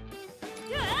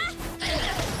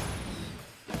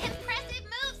 Impressive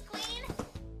moves, Queen.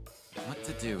 What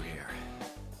to do here?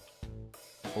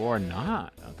 Or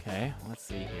not. Okay, let's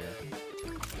see here.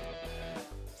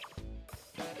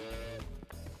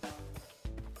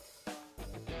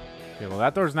 Okay, well,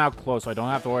 that door's now closed, so I don't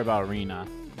have to worry about Arena.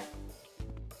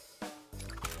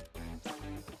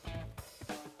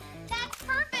 That's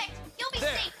perfect. You'll be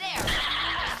safe there.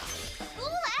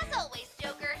 Cool as always,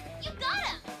 Joker. You got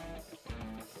him.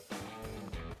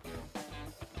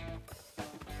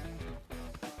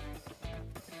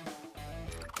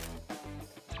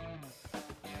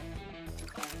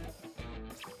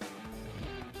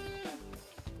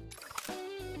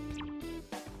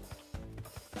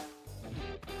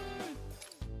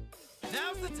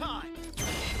 Now's the time.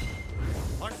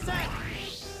 We're set.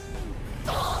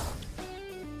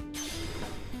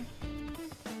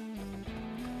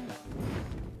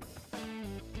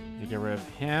 To get rid of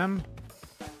him.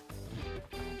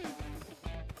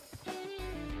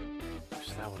 Wish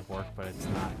that would work, but it's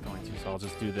not going to, so I'll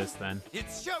just do this then.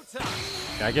 It's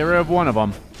showtime. Gotta get rid of one of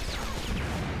them.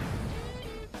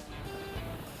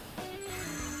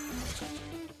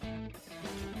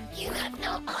 You have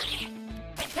no honor.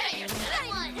 Prepare yourself. Good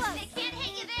one. They can't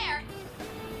hit you there.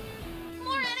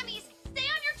 More enemies. Stay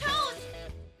on your toes.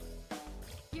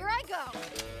 Here I go.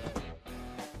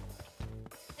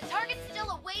 The target's still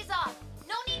a ways off.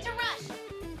 No need to rush.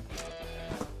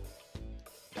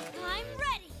 I'm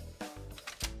ready.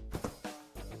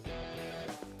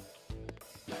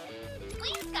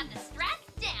 Queen's got the strap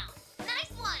down.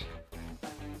 Nice one.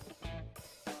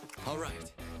 All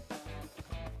right.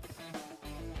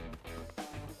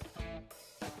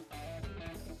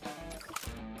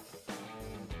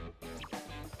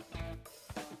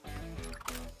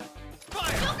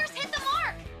 Joker's hit the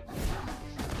mark.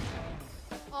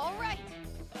 All right.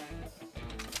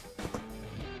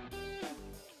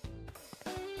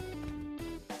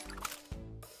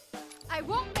 I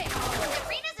won't miss.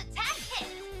 Arena's attack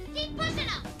hits. Keep pushing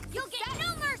him. You'll get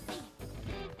no mercy.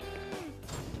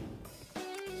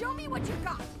 Show me what you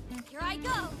got. Here I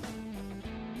go.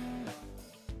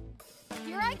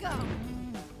 Here I go.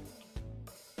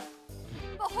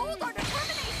 Behold our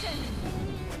determination.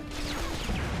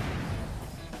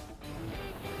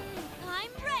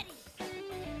 I'm ready.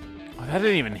 Oh, that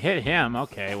didn't even hit him.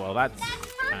 Okay, well, that's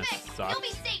kind of Perfect. sucks. You'll be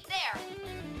safe there.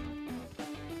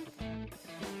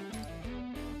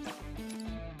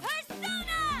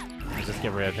 Persona! Let's just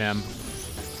get rid of him.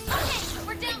 Okay,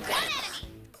 we're down one enemy.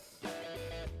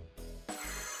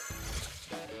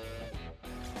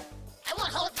 I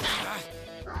won't hold back.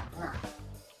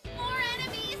 More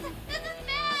enemies. This is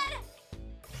bad.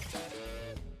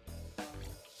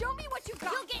 Show me what you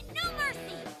got. You'll get no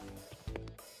mercy.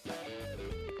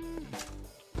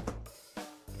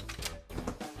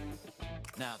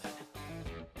 Now then.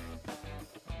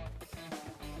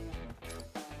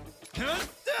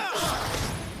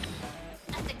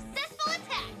 A successful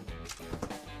attack.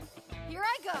 Here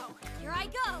I go. Here I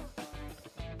go.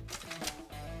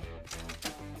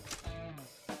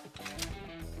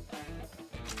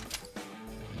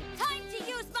 Time to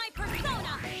use my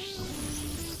persona.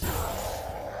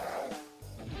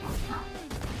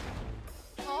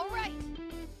 All right.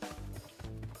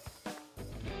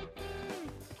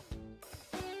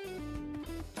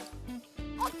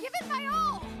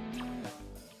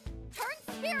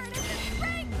 Here, it is the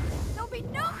spring! There'll be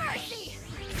no mercy!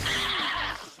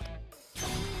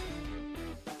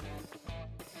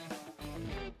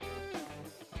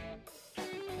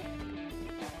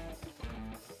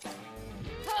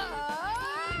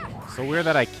 So weird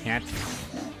that I can't.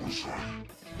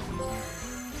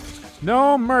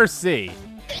 No mercy!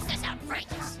 This is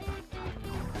outrageous.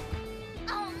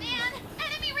 Oh man,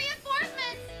 enemy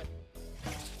reinforcements!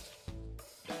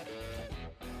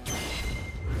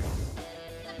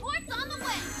 Support's on the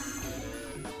way.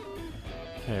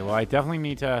 Okay, well I definitely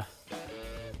need to...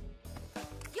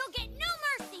 You'll get no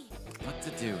mercy! What to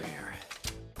do here?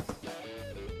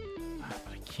 But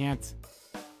I can't...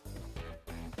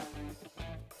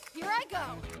 Here I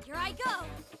go! Here I go!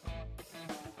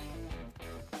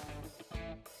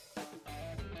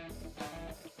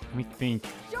 Let me think.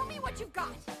 Show me what you've got!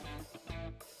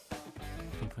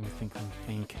 Let me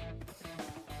think.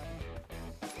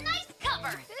 Nice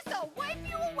cover! This'll wipe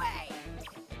you away!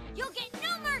 You'll get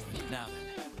no mercy! Now then.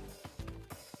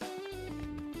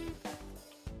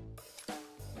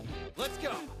 Let's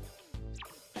go.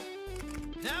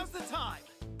 Now's the time.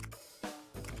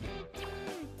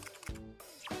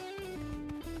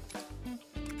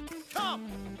 Come.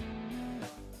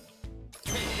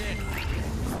 Take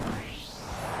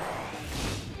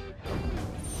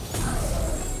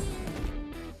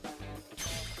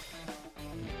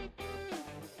this.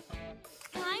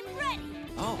 I'm ready!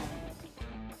 Oh,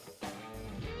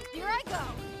 Here I go!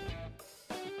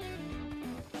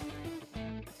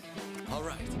 all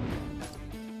right.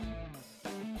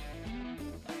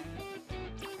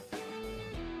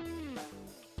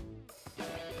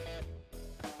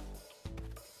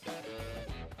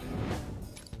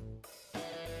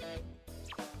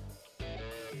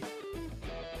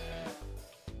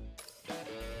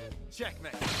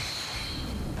 Checkmate.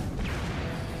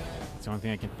 It's the only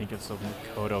thing I can think of so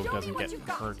Makoto Show me doesn't what get you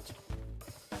got. hurt.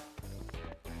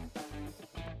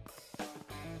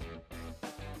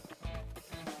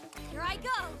 Here I go!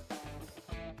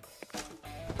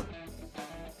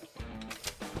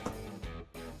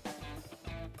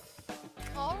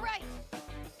 All right!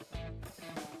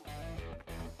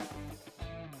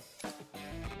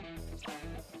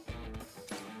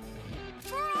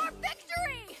 For our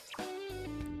victory!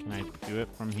 Can I do it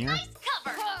from here? Nice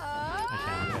cover!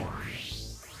 Okay.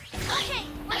 Okay,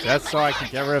 we're That's here so for I the can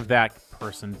order. get rid of that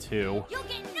person too. You'll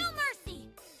get no mercy!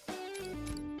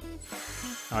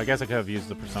 Oh, I guess I could have used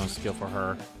the persona skill for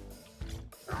her.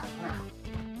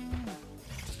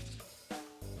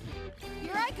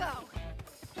 Here I go!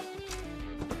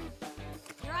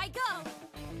 Here I go!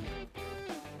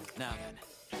 Now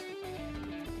then.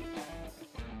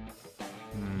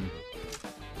 Hmm.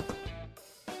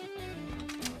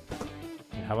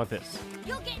 And how about this?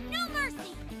 You'll get no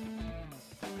mercy!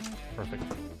 Perfect.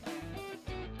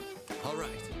 All right.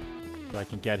 So I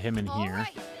can get him in All here.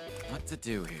 right! What to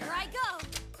do Here here? I go!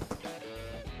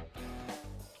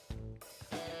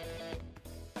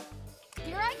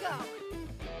 Here I go!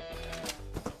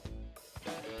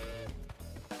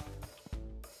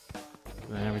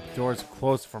 Then every door's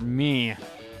closed for me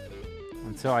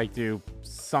until I do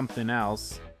something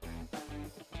else.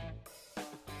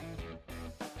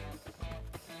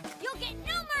 You'll get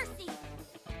no mercy!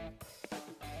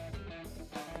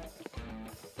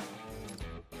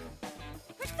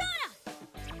 Persona!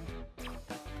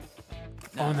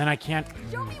 Oh, and then I can't.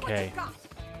 Show me what Okay. you've got!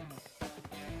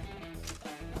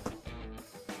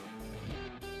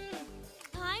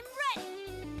 I'm ready!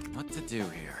 What to do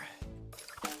here?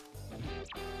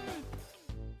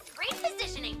 Great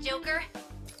positioning, Joker.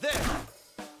 There.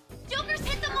 Joker's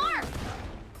hit the mark!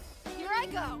 Here I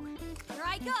go! Here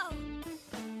I go!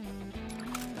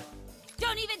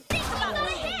 Don't even think about Another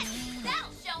the hit!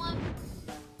 That'll show him.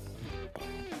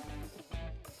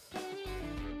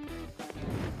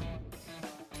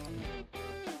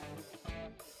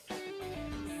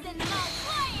 Send them all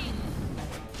flying!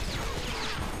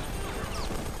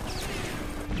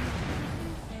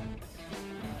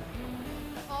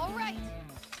 All right!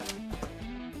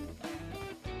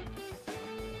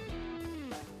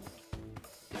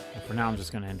 And for now, I'm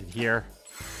just gonna end it here.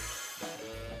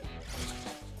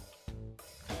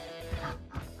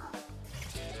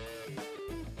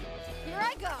 Here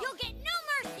I go! You'll get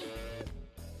no mercy!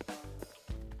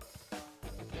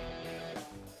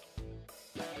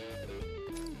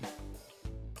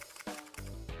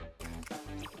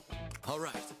 All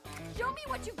right. Show me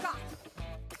what you've got!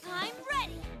 I'm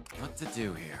ready! What to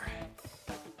do here?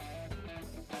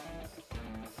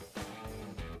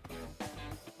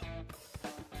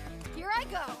 Here I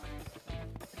go!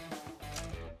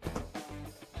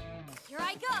 Here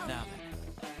I go! Now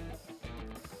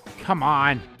Come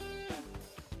on.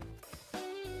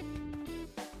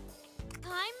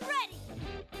 I'm ready.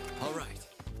 All right.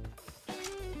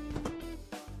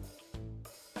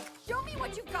 Show me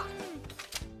what you've got.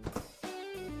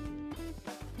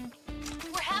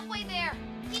 We're halfway there.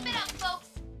 Keep it up, folks.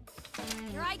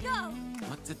 Here I go.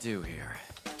 What to do here?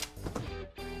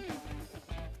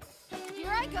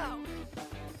 Here I go.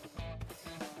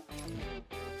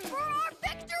 For our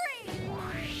victory!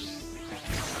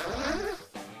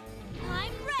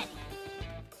 I'm ready.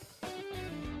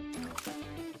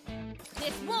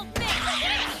 This won't miss.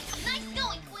 Nice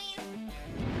going, Queen.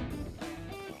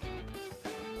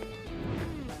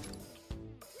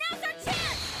 Now's our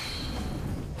chance.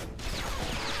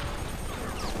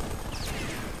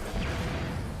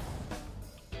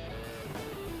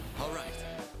 All right.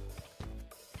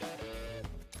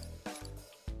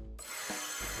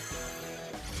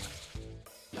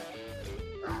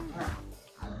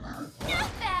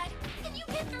 Not bad. Can you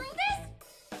get through this?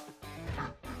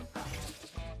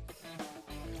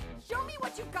 Show me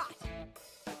what you've got.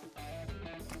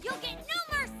 You'll get no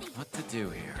mercy. What to do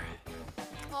here?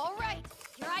 All right.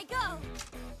 Here I go.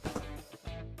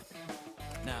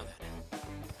 Now then.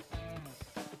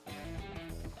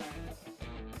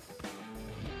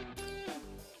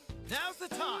 Now's the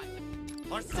time.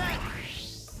 Or set.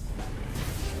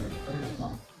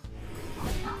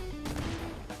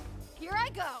 Here I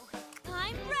go.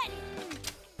 I'm ready.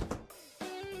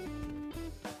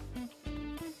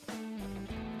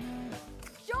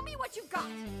 Show me what you've got.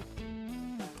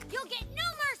 You'll get no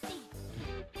mercy.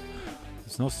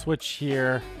 There's no switch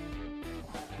here.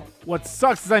 What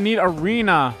sucks is I need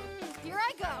arena. Here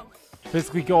I go.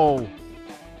 Basically go.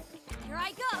 Here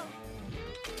I go.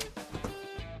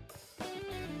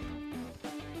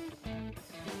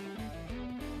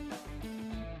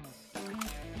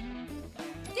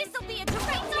 This'll be a great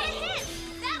hit.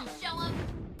 That'll show 'em.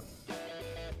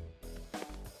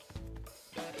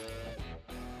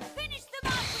 Finish them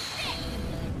off with this.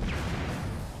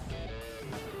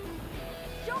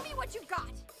 Show me what you've got.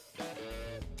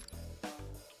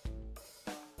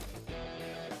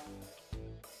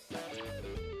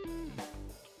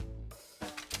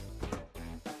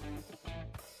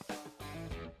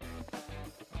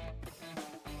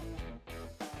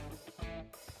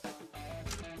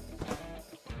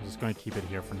 I'm just going to keep it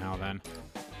here for now then.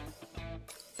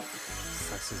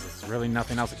 Sucks is there's really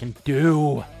nothing else I can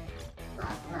do.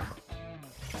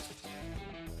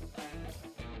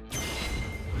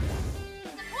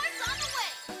 Support's on the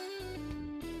way.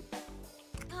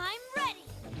 I'm ready.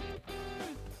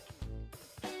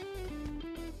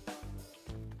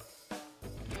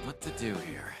 What to do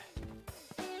here?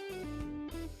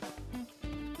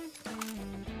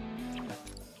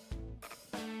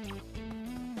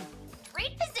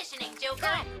 Great positioning,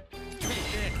 Joker.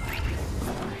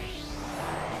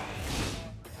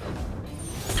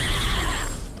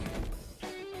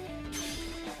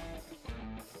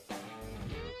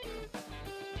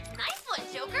 Nice one,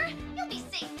 Joker. You'll be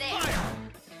safe there.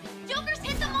 Joker's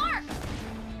hit the mark.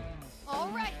 All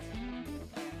right.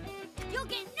 You'll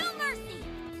get no mercy.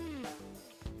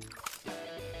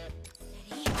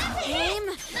 Steady. That's a hit. Aim.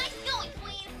 Nice going,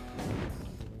 Queen.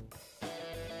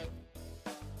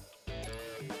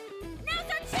 Now's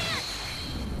our chance.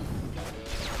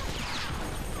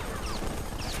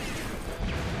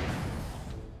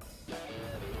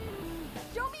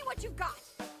 Show me what you've got.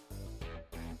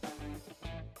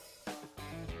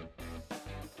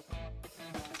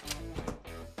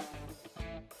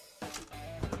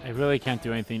 I really can't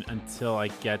do anything until I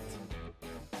get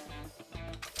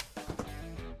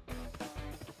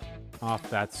off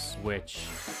that switch.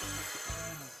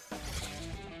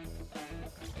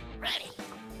 Ready.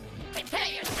 Prepare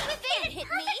yourself. It hit me.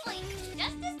 Perfectly.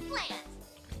 Just as planned.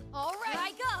 All Here right.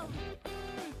 I go.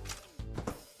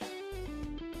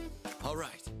 All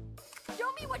right.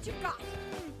 Show me what you've got.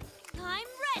 I'm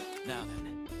ready. Now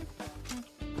then.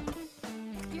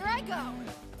 Here I go.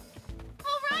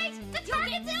 All right. The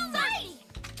target's in sight.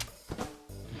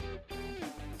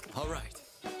 All right.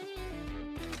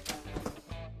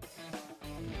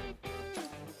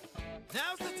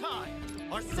 Now's the time.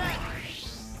 Or set.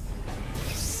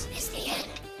 This is the end.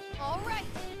 All right.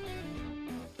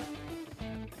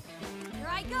 Here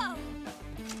I go.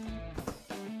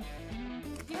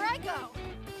 Here I go.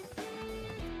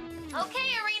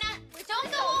 Okay, Arena. Don't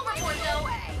go overboard, though.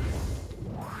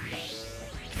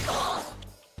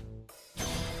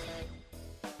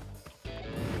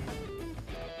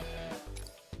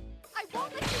 I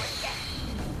won't let you escape.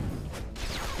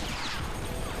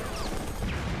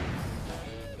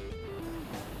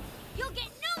 You'll get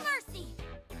no mercy.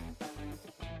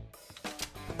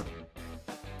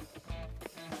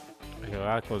 Okay, well,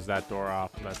 I'll close that door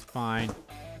off. That's fine.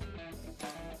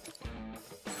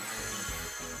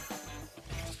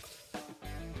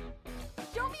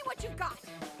 Show me what you've got.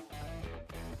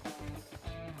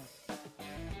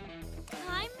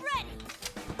 I'm ready.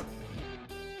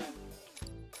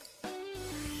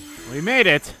 We made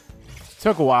it.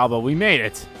 Took a while, but we made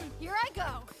it. Here I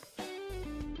go.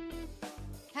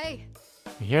 Hey,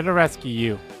 We're here to rescue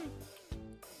you.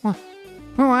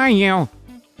 Who are you?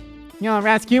 You'll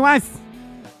rescue us?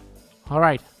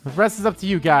 Alright, the rest is up to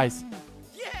you guys.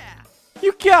 Yeah!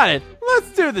 You got it!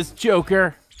 Let's do this,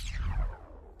 Joker!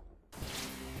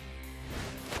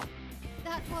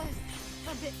 that was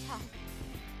a bit tough.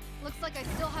 Looks like I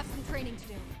still have some training to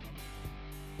do.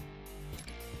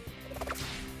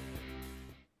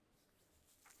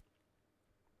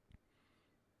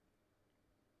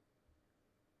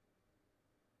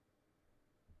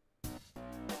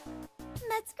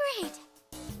 That's great.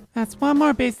 That's one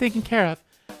more base taken care of.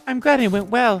 I'm glad it went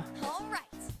well. All right.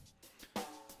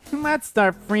 Let's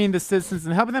start freeing the citizens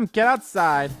and helping them get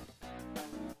outside.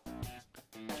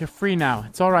 You're free now.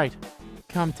 It's alright.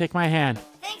 Come, take my hand.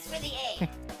 Thanks for the aid.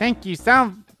 Thank you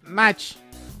so much.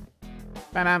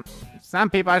 But, some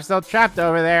people are still trapped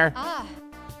over there. Ah,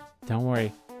 Don't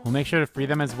worry. We'll make sure to free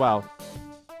them as well.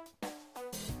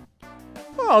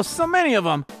 Oh, so many of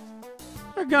them.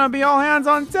 They're gonna be all hands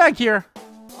on deck here.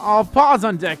 All paws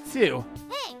on deck, too.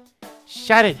 Hey,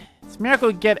 Shut it. It's a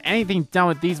miracle to get anything done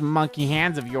with these monkey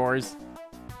hands of yours.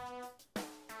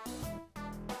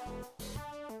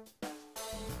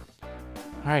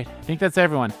 Alright, I think that's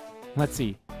everyone. Let's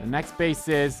see. The next base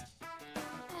is...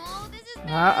 oh, this is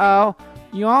Uh-oh.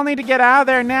 You all need to get out of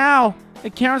there now. The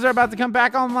cameras are about to come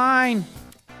back online.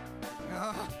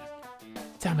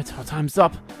 Damn it, our time's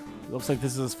up. Looks like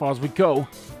this is as far as we go.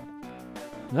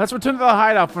 Let's return to the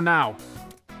hideout for now.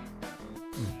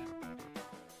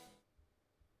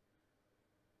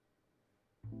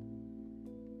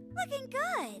 looking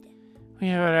good. We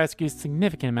have to rescue a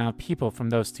significant amount of people from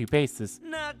those two bases.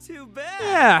 Not too bad.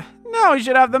 Yeah, now we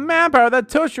should have the manpower that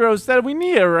Toshiro said we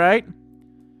needed, right?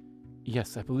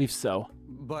 Yes, I believe so.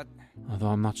 But Although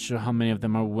I'm not sure how many of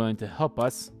them are willing to help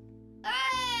us.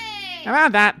 Hey!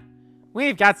 About that,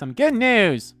 we've got some good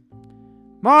news.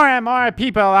 More and more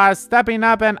people are stepping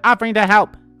up and offering to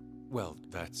help. Well,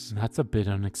 that's... That's a bit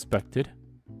unexpected.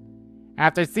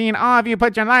 After seeing all of you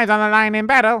put your lives on the line in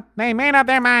battle, they made up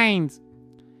their minds.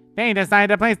 They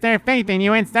decided to place their faith in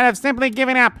you instead of simply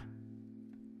giving up.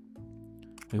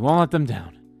 We won't let them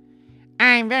down.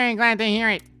 I'm very glad to hear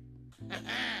it.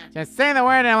 Just say the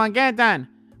word and we'll get it done.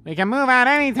 We can move out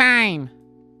anytime.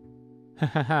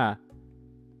 Hahaha.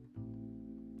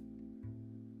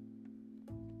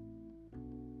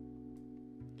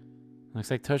 Looks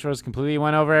like Toshiro's completely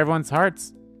won over everyone's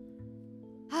hearts.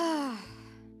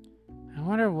 I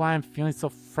wonder why I'm feeling so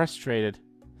frustrated.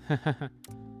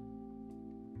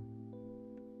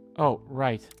 Oh,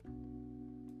 right.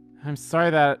 I'm sorry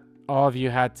that all of you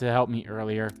had to help me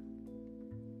earlier.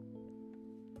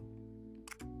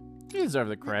 You deserve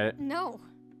the credit. no.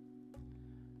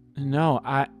 No,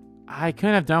 I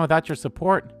couldn't have done without your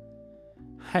support.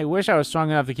 I wish I was strong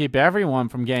enough to keep everyone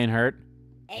from getting hurt.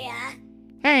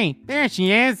 Hey, there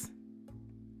she is!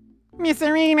 Miss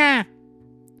Arena!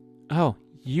 Oh,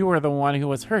 you were the one who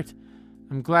was hurt.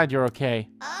 I'm glad you're okay.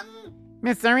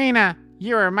 Miss Arena,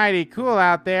 you are mighty cool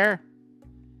out there.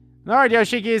 Lord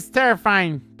Yoshiki is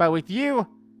terrifying, but with you,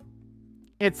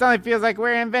 it suddenly feels like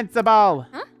we're invincible.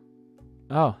 Huh?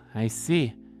 Oh, I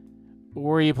see.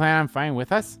 Were you planning on fighting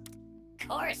with us? Of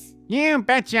course. You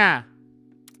betcha!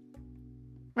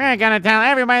 We're gonna tell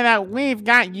everybody that we've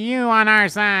got you on our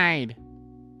side.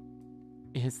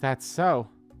 Is that so?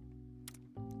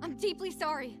 I'm deeply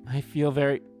sorry. I feel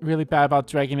really bad about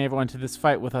dragging everyone to this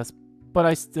fight with us, but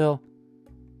I still...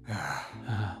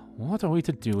 What are we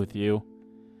to do with you?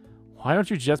 Why don't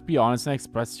you just be honest and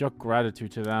express your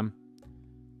gratitude to them?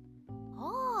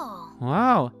 Oh.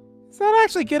 Wow, is that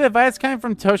actually good advice coming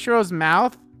from Toshiro's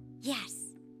mouth? Yes.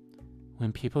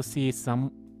 When people see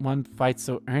someone fight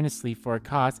so earnestly for a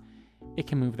cause, it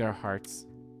can move their hearts.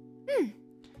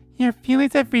 Your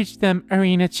feelings have reached them,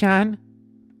 Arena-chan.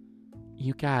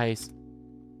 You guys.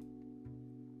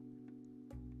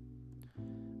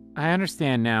 I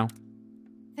understand now.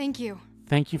 Thank you.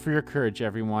 Thank you for your courage,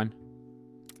 everyone.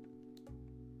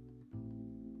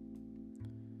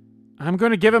 I'm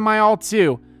going to give it my all,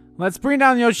 too. Let's bring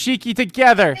down Yoshiki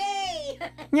together. Hey!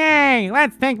 Yay!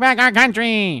 Let's take back our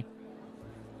country!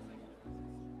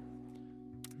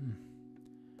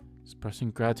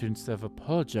 Expressing gratitude instead of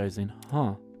apologizing,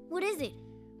 huh? What is it?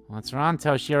 What's wrong,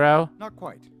 Toshiro? not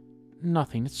quite.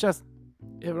 Nothing. It's just...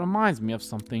 It reminds me of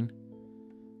something.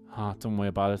 Ah, don't worry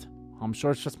about it. I'm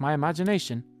sure it's just my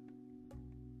imagination.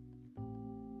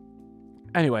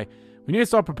 Anyway, we need to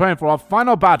start preparing for our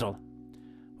final battle.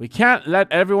 We can't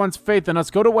let everyone's faith in us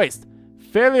go to waste.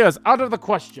 Failure is out of the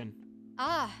question.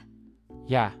 Ah.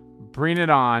 Yeah, bring it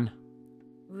on.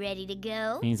 Ready to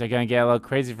go? Means they're gonna get a little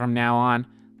crazy from now on.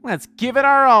 Let's give it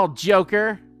our all,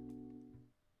 Joker.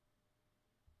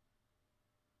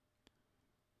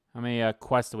 How many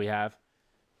quests do we have?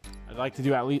 I'd like to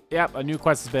do at least... Yep, a new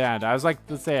quest has been added. I was like,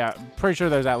 let's say, I'm pretty sure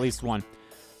there's at least one.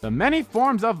 The many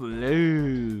forms of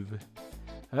love.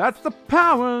 That's the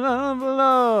power of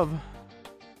love.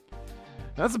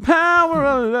 That's the power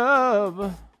of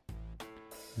love.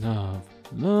 Love.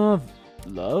 Love.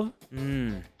 Love?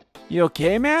 You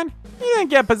okay, man? You didn't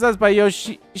get possessed by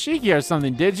Yoshiki or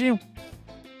something, did you?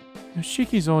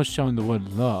 Yoshiki's always shouting the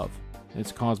word love.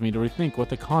 It's caused me to rethink what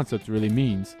the concept really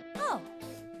means. Oh.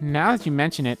 Now that you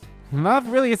mention it, love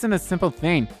really isn't a simple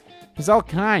thing. There's all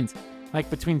kinds, like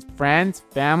between friends,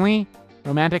 family,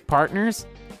 romantic partners.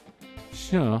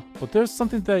 Sure, but there's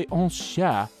something they all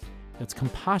share. It's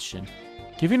compassion,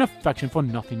 giving affection for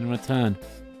nothing in return.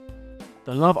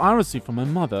 The love I received from my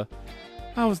mother,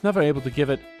 I was never able to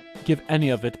give any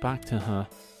of it back to her.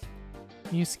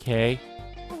 Yusuke.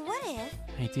 What if?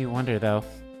 I do wonder though,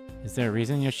 is there a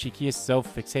reason Yoshiki is so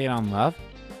fixated on love?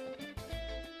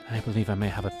 I believe I may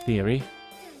have a theory.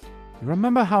 You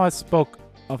remember how I spoke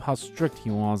of how strict he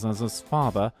was as his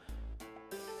father?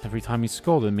 Every time he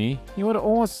scolded me, he would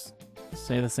always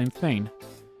say the same thing.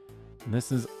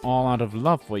 This is all out of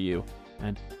love for you,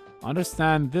 and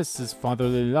understand this is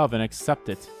fatherly love and accept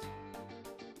it.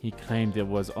 He claimed it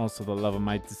was also the love of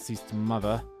my deceased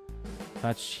mother,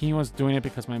 that she was doing it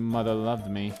because my mother loved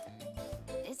me.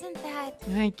 Isn't that...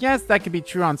 I guess that could be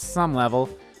true on some level,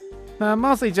 but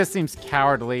mostly just seems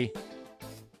cowardly.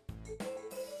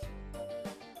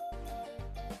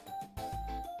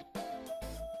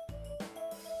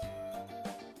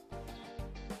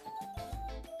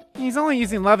 He's only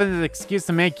using love as an excuse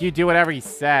to make you do whatever he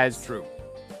says. True.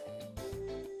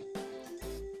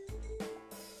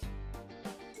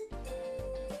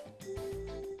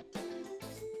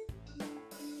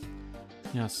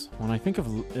 Yes, when I think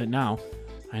of it now,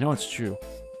 I know it's true.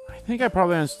 I think I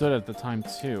probably understood it at the time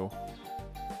too.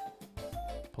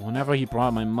 But whenever he brought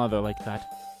up my mother like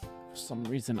that, for some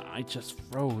reason I just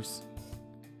froze.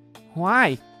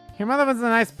 Why? Your mother was a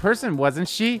nice person, wasn't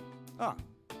she? Ah.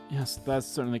 Yes, that's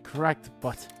certainly correct,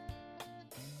 but...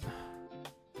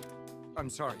 I'm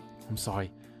sorry. I'm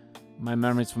sorry. My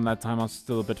memories from that time are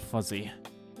still a bit fuzzy.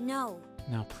 No.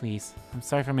 No, please. I'm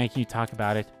sorry for making you talk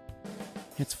about it.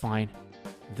 It's fine.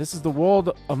 If this is the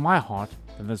world of my heart,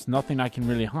 then there's nothing I can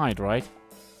really hide, right?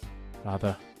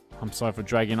 Rather, I'm sorry for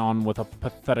dragging on with a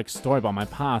pathetic story about my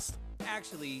past.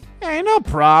 Actually... Hey, no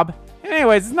prob.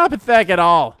 Anyways, it's not pathetic at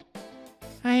all.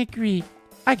 I agree.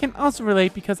 I can also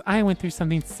relate because I went through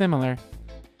something similar.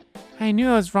 I knew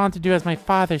I was wrong to do as my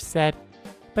father said,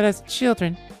 but as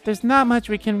children, there's not much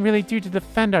we can really do to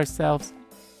defend ourselves.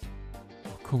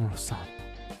 Okumuro-san.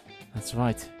 That's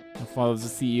right. Your father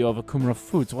was the CEO of Okumuro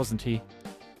Foods, wasn't he?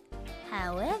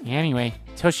 However... Anyway,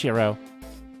 Toshiro.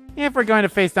 If we're going to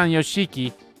face down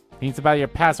Yoshiki, things about your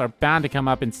past are bound to come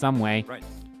up in some way. Right.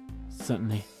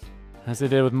 Certainly. As they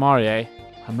did with Marie,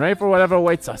 I'm ready for whatever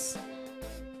awaits us.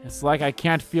 It's like I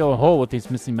can't feel whole with these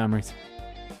missing memories,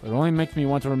 but it only makes me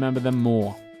want to remember them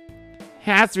more.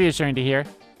 That's reassuring to hear.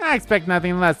 I expect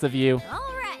nothing less of you.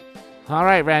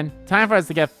 Alright, Ren. Time for us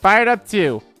to get fired up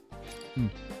too.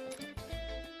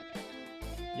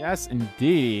 Yes,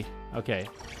 indeed. Okay.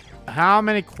 How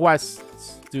many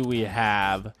quests do we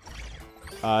have?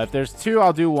 If there's 2,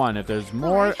 I'll do 1. If there's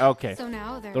more, Alright, okay. So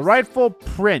now there's... The rightful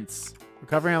prince.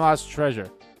 Recovering a lost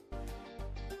treasure.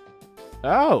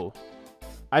 Oh.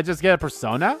 I just get a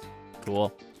persona?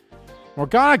 Cool.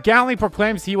 Morgana gallantly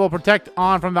proclaims he will protect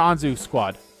An from the Anzu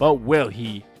squad. But will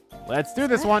he? Let's do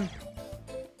this one.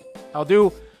 I'll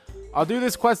do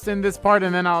this quest in this part,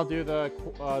 and then I'll do the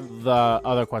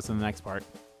other quest in the next part.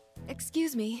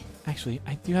 Excuse me. Actually,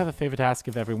 I do have a favor to ask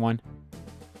of everyone.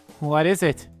 What is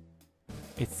it?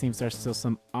 It seems there's still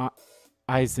some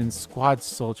Aizen squad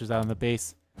soldiers out on the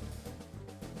base.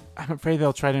 I'm afraid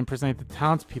they'll try to impersonate the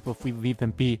townspeople if we leave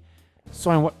them be.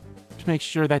 So I want to make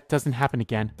sure that doesn't happen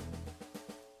again.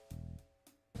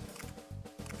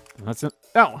 Let's...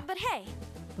 Oh! But hey!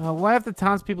 What if the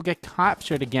townspeople get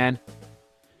captured again?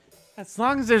 As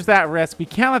long as there's that risk, we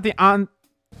can't let the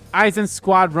Aizen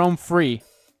squad roam free.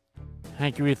 I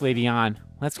agree with Lady An.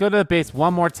 Let's go to the base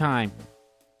one more time.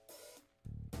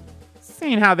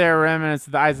 Seeing how there are remnants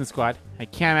of the Aizen squad, I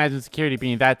can't imagine security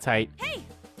being that tight. Hey!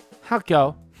 I'll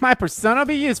go. My persona will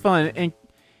be useful in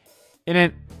in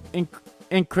an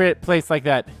intricate place like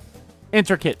that.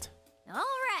 Intricate. All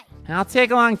right. I'll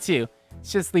tag along too.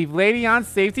 Just leave Lady On's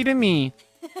safety to me.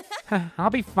 I'll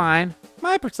be fine.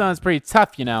 My persona's pretty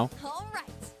tough, you know. All right.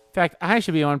 In fact, I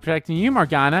should be the one protecting you,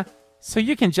 Morgana, so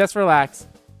you can just relax.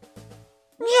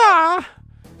 Meow.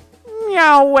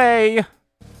 Meow way.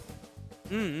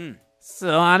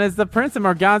 So Anna's the prince and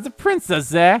Morgana's the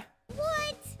princess, eh?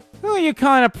 What? Who are you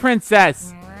calling a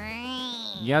princess?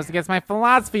 Yes, against my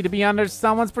philosophy to be under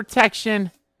someone's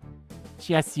protection.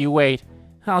 Just you wait.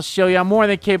 I'll show you I'm more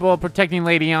than capable of protecting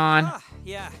Lady On. Ah,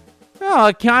 yeah. Oh,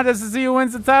 a contest to see who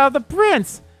wins the title of the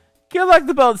prince. Good luck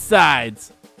to both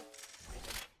sides.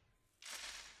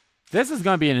 This is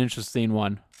going to be an interesting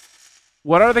one.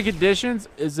 What are the conditions?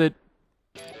 Is it...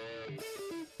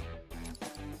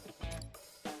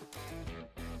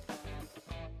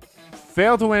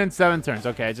 Fail to win in 7 turns.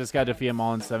 Okay, I just got to defeat them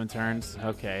all in 7 turns.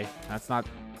 Okay, that's not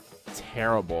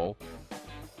terrible.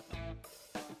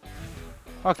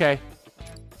 Okay.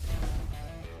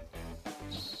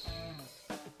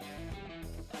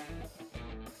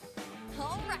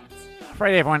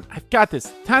 Alright, everyone, I've got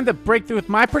this. Time to break through with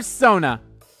my persona.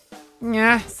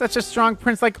 Yeah, such a strong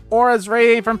prince like Aura's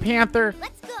radiating from Panther.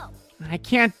 Let's go. I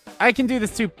can do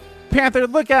this too. Panther,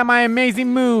 look at my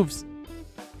amazing moves.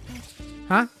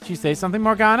 Huh? Did you say something,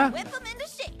 Morgana? Whip them into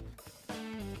shape.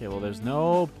 Okay, well, there's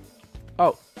no...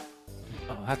 Oh.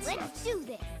 Oh, that's... Let's do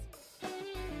this.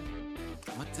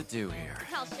 What to do here?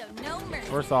 I'll show no mercy.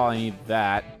 First of all, I need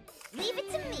that. Leave it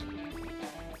to me.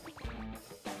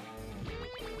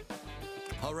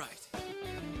 All right.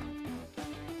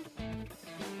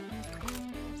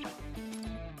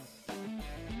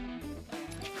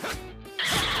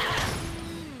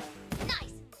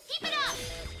 Nice. Keep it up.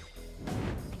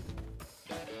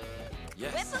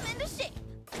 Yes. Whip them into shape.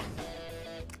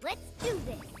 Let's do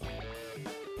this.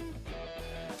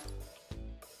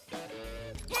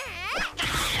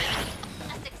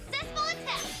 A successful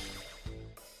attack.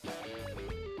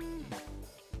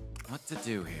 What to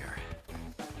do here?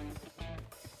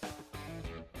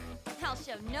 I'll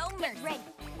show no mercy. Get ready.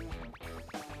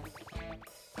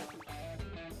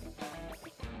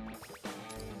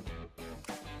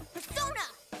 Persona.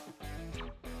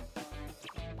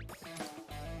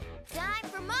 Time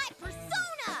for my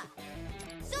persona.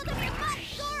 So the remote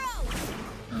Zoro.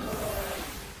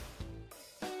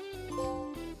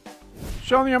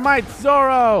 Show me your might,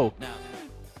 Zoro! Now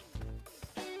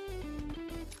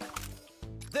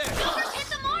Fingers hit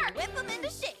the mark. Whip them into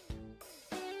shape.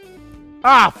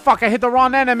 Ah, fuck, I hit the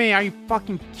wrong enemy. Are you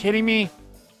fucking kidding me?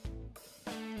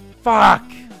 Fuck.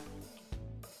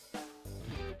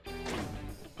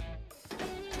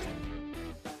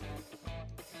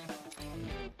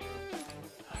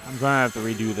 I'm gonna have to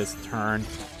redo this turn.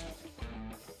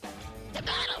 To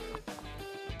battle!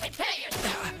 Prepare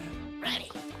yourself! Ready!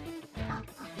 Not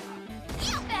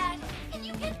bad. Can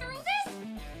you get through this?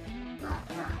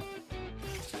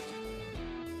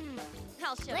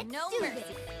 I'll show no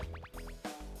mercy.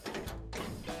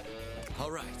 all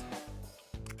right.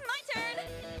 My turn.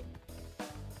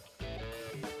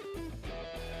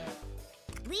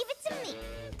 Leave it to me.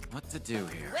 What to do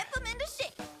here? Whip them into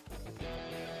shape.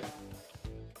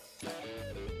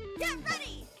 Get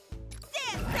ready.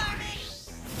 Dance, Carmen.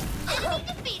 Enemy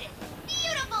defeated.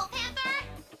 Beautiful, Panther.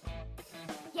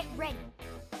 Get ready.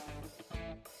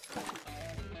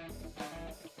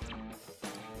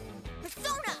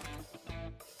 Persona.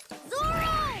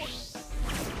 Zoro.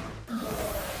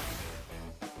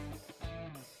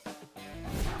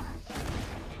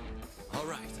 All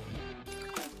right.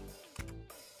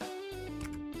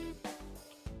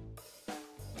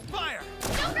 Fire!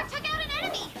 Joker took out an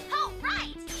enemy. All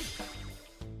right.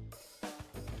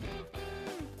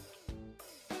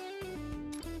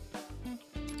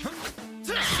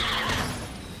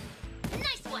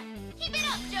 Nice one. Keep it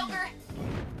up, Joker.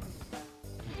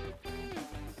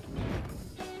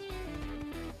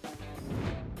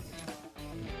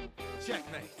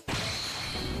 Checkmate.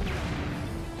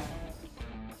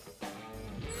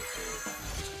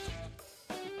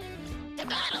 To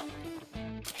battle!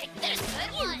 Take this!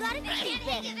 Good one. Got it. Can't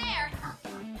hit you there.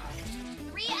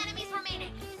 3 enemies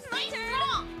remaining. My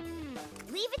turn.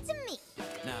 Leave it to me.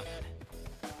 Now then.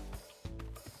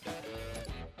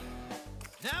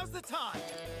 Now's the time.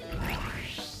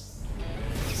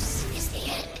 This is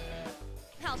the end.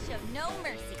 I'll show no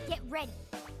mercy. Get ready.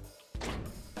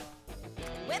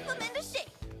 Whip them into shape.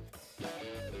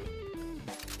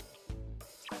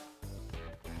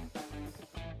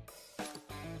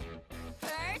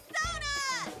 Persona!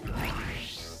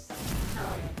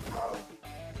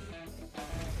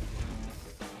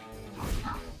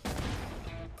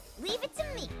 Leave it to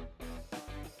me.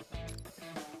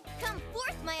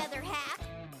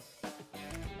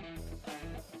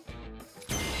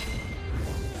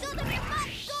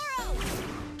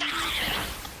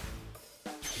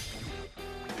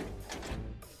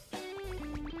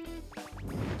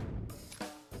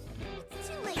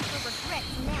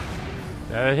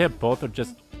 Did I hit both or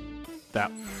just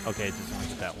that? Okay, just only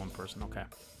hit that one person. Okay.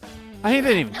 I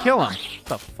didn't even kill him. What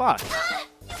the fuck?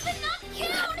 You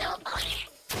have no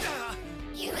honor.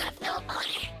 You have no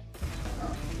honor.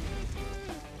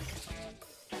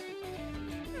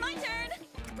 My turn!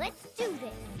 Let's do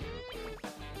this.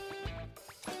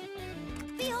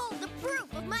 Behold the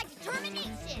proof of my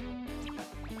determination.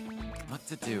 What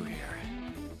to do here?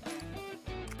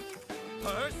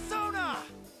 Persona!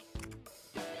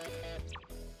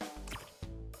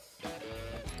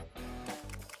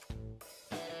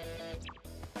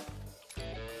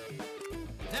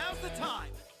 Now's the time.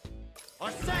 Or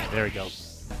set. There we go.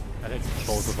 I think it's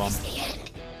both of them.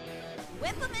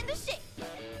 Whip them into shape.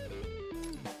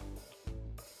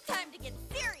 Time to get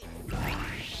serious.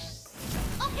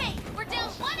 Okay, we're down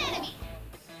one enemy.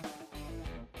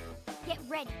 Get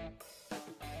ready.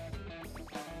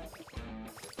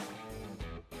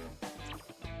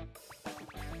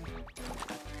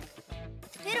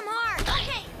 Hit him hard.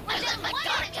 Okay, we're down one enemy.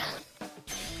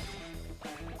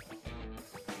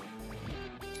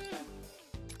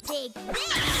 Take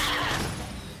this.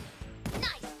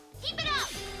 Nice. Keep it up.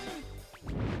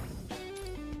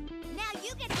 Now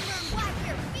you get to learn why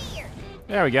we're feared.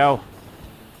 There we go.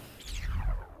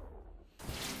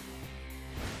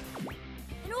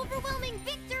 An overwhelming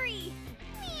victory!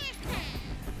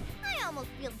 I almost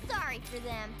feel sorry for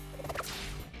them.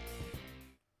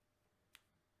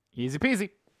 Easy peasy.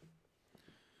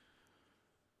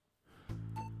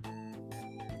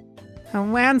 A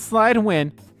landslide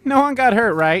win. No one got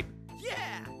hurt, right?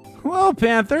 Yeah! Whoa,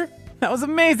 Panther. That was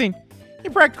amazing.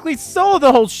 You practically stole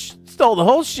the whole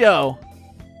show.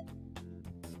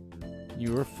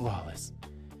 You were flawless.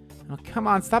 Oh, come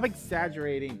on. Stop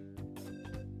exaggerating.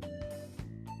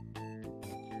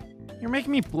 You're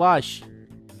making me blush.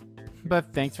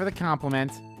 But thanks for the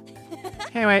compliment.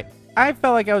 Anyway, I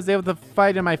felt like I was able to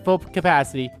fight in my full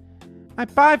capacity. My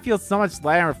body feels so much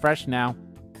lighter and refreshed now.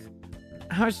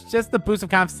 I was just the boost of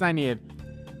confidence I needed.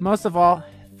 Most of all,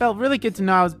 it felt really good to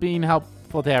know I was being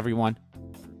helpful to everyone.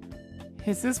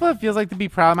 Is this what it feels like to be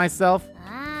proud of myself?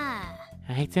 Ah.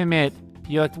 I hate to admit,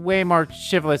 you looked way more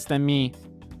chivalrous than me.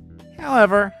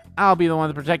 However, I'll be the one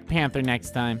to protect Panther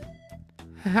next time.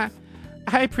 I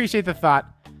appreciate the thought,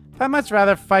 but I'd much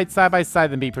rather fight side by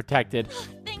side than be protected.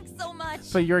 Thanks so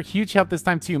much. But you're a huge help this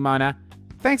time too, Mona.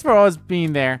 Thanks for always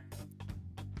being there.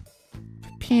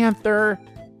 Panther,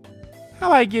 how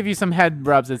about I give you some head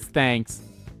rubs as thanks?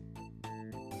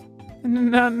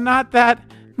 No, not that.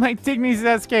 My dignity's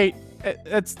at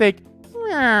stake.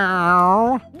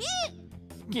 Meow.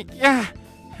 Yeah,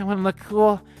 I want to look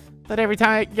cool, but every time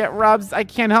I get rubs, I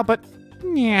can't help but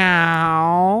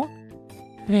meow.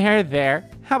 There.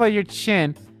 How about your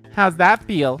chin? How's that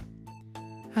feel?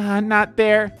 Not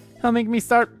there. He'll make me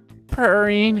start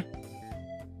purring.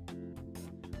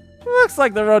 Looks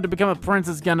like the road to become a prince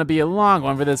is gonna be a long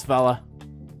one for this fella.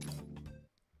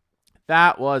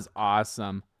 That was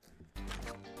awesome.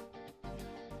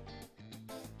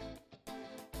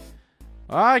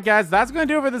 Alright guys, that's going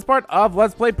to do it for this part of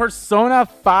Let's Play Persona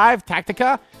 5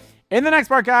 Tactica. In the next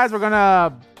part, guys, we're going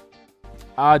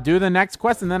to do the next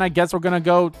quest, and then I guess we're going to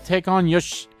go take on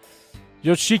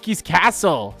Yoshiki's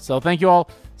castle. So thank you all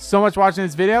so much for watching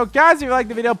this video. Guys, if you liked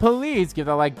the video, please give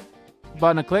that like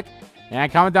button a click.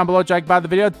 And comment down below what you like about the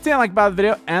video, didn't like about the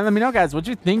video, and let me know, guys, what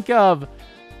you think of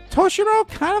Toshiro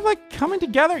kind of like coming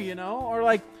together, you know? Or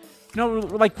like, you know,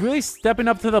 like really stepping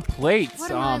up to the plate.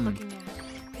 What am I looking at?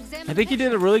 I think he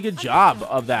did a really good job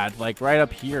of that, like right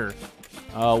up here.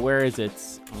 Where is it?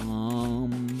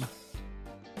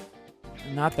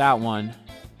 Not that one.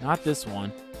 Not this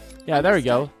one. Yeah, there we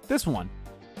go. This one.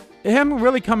 Him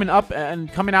really coming up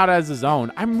and coming out as his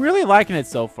own. I'm really liking it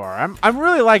so far. I'm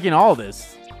really liking all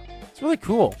this. It's really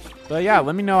cool. But yeah,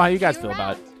 let me know how you guys feel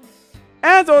about it.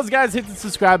 And as always, guys, hit the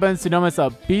subscribe button so you don't miss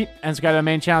a beat. And subscribe to the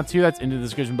main channel too. That's in the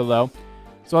description below.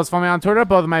 So let's follow me on Twitter.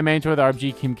 Both of my main Twitter, the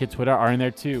RBG Kim Kid Twitter, are in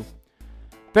there too.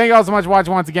 Thank you all so much for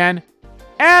watching once again.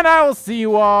 And I will see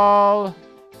you all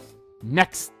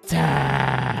next time.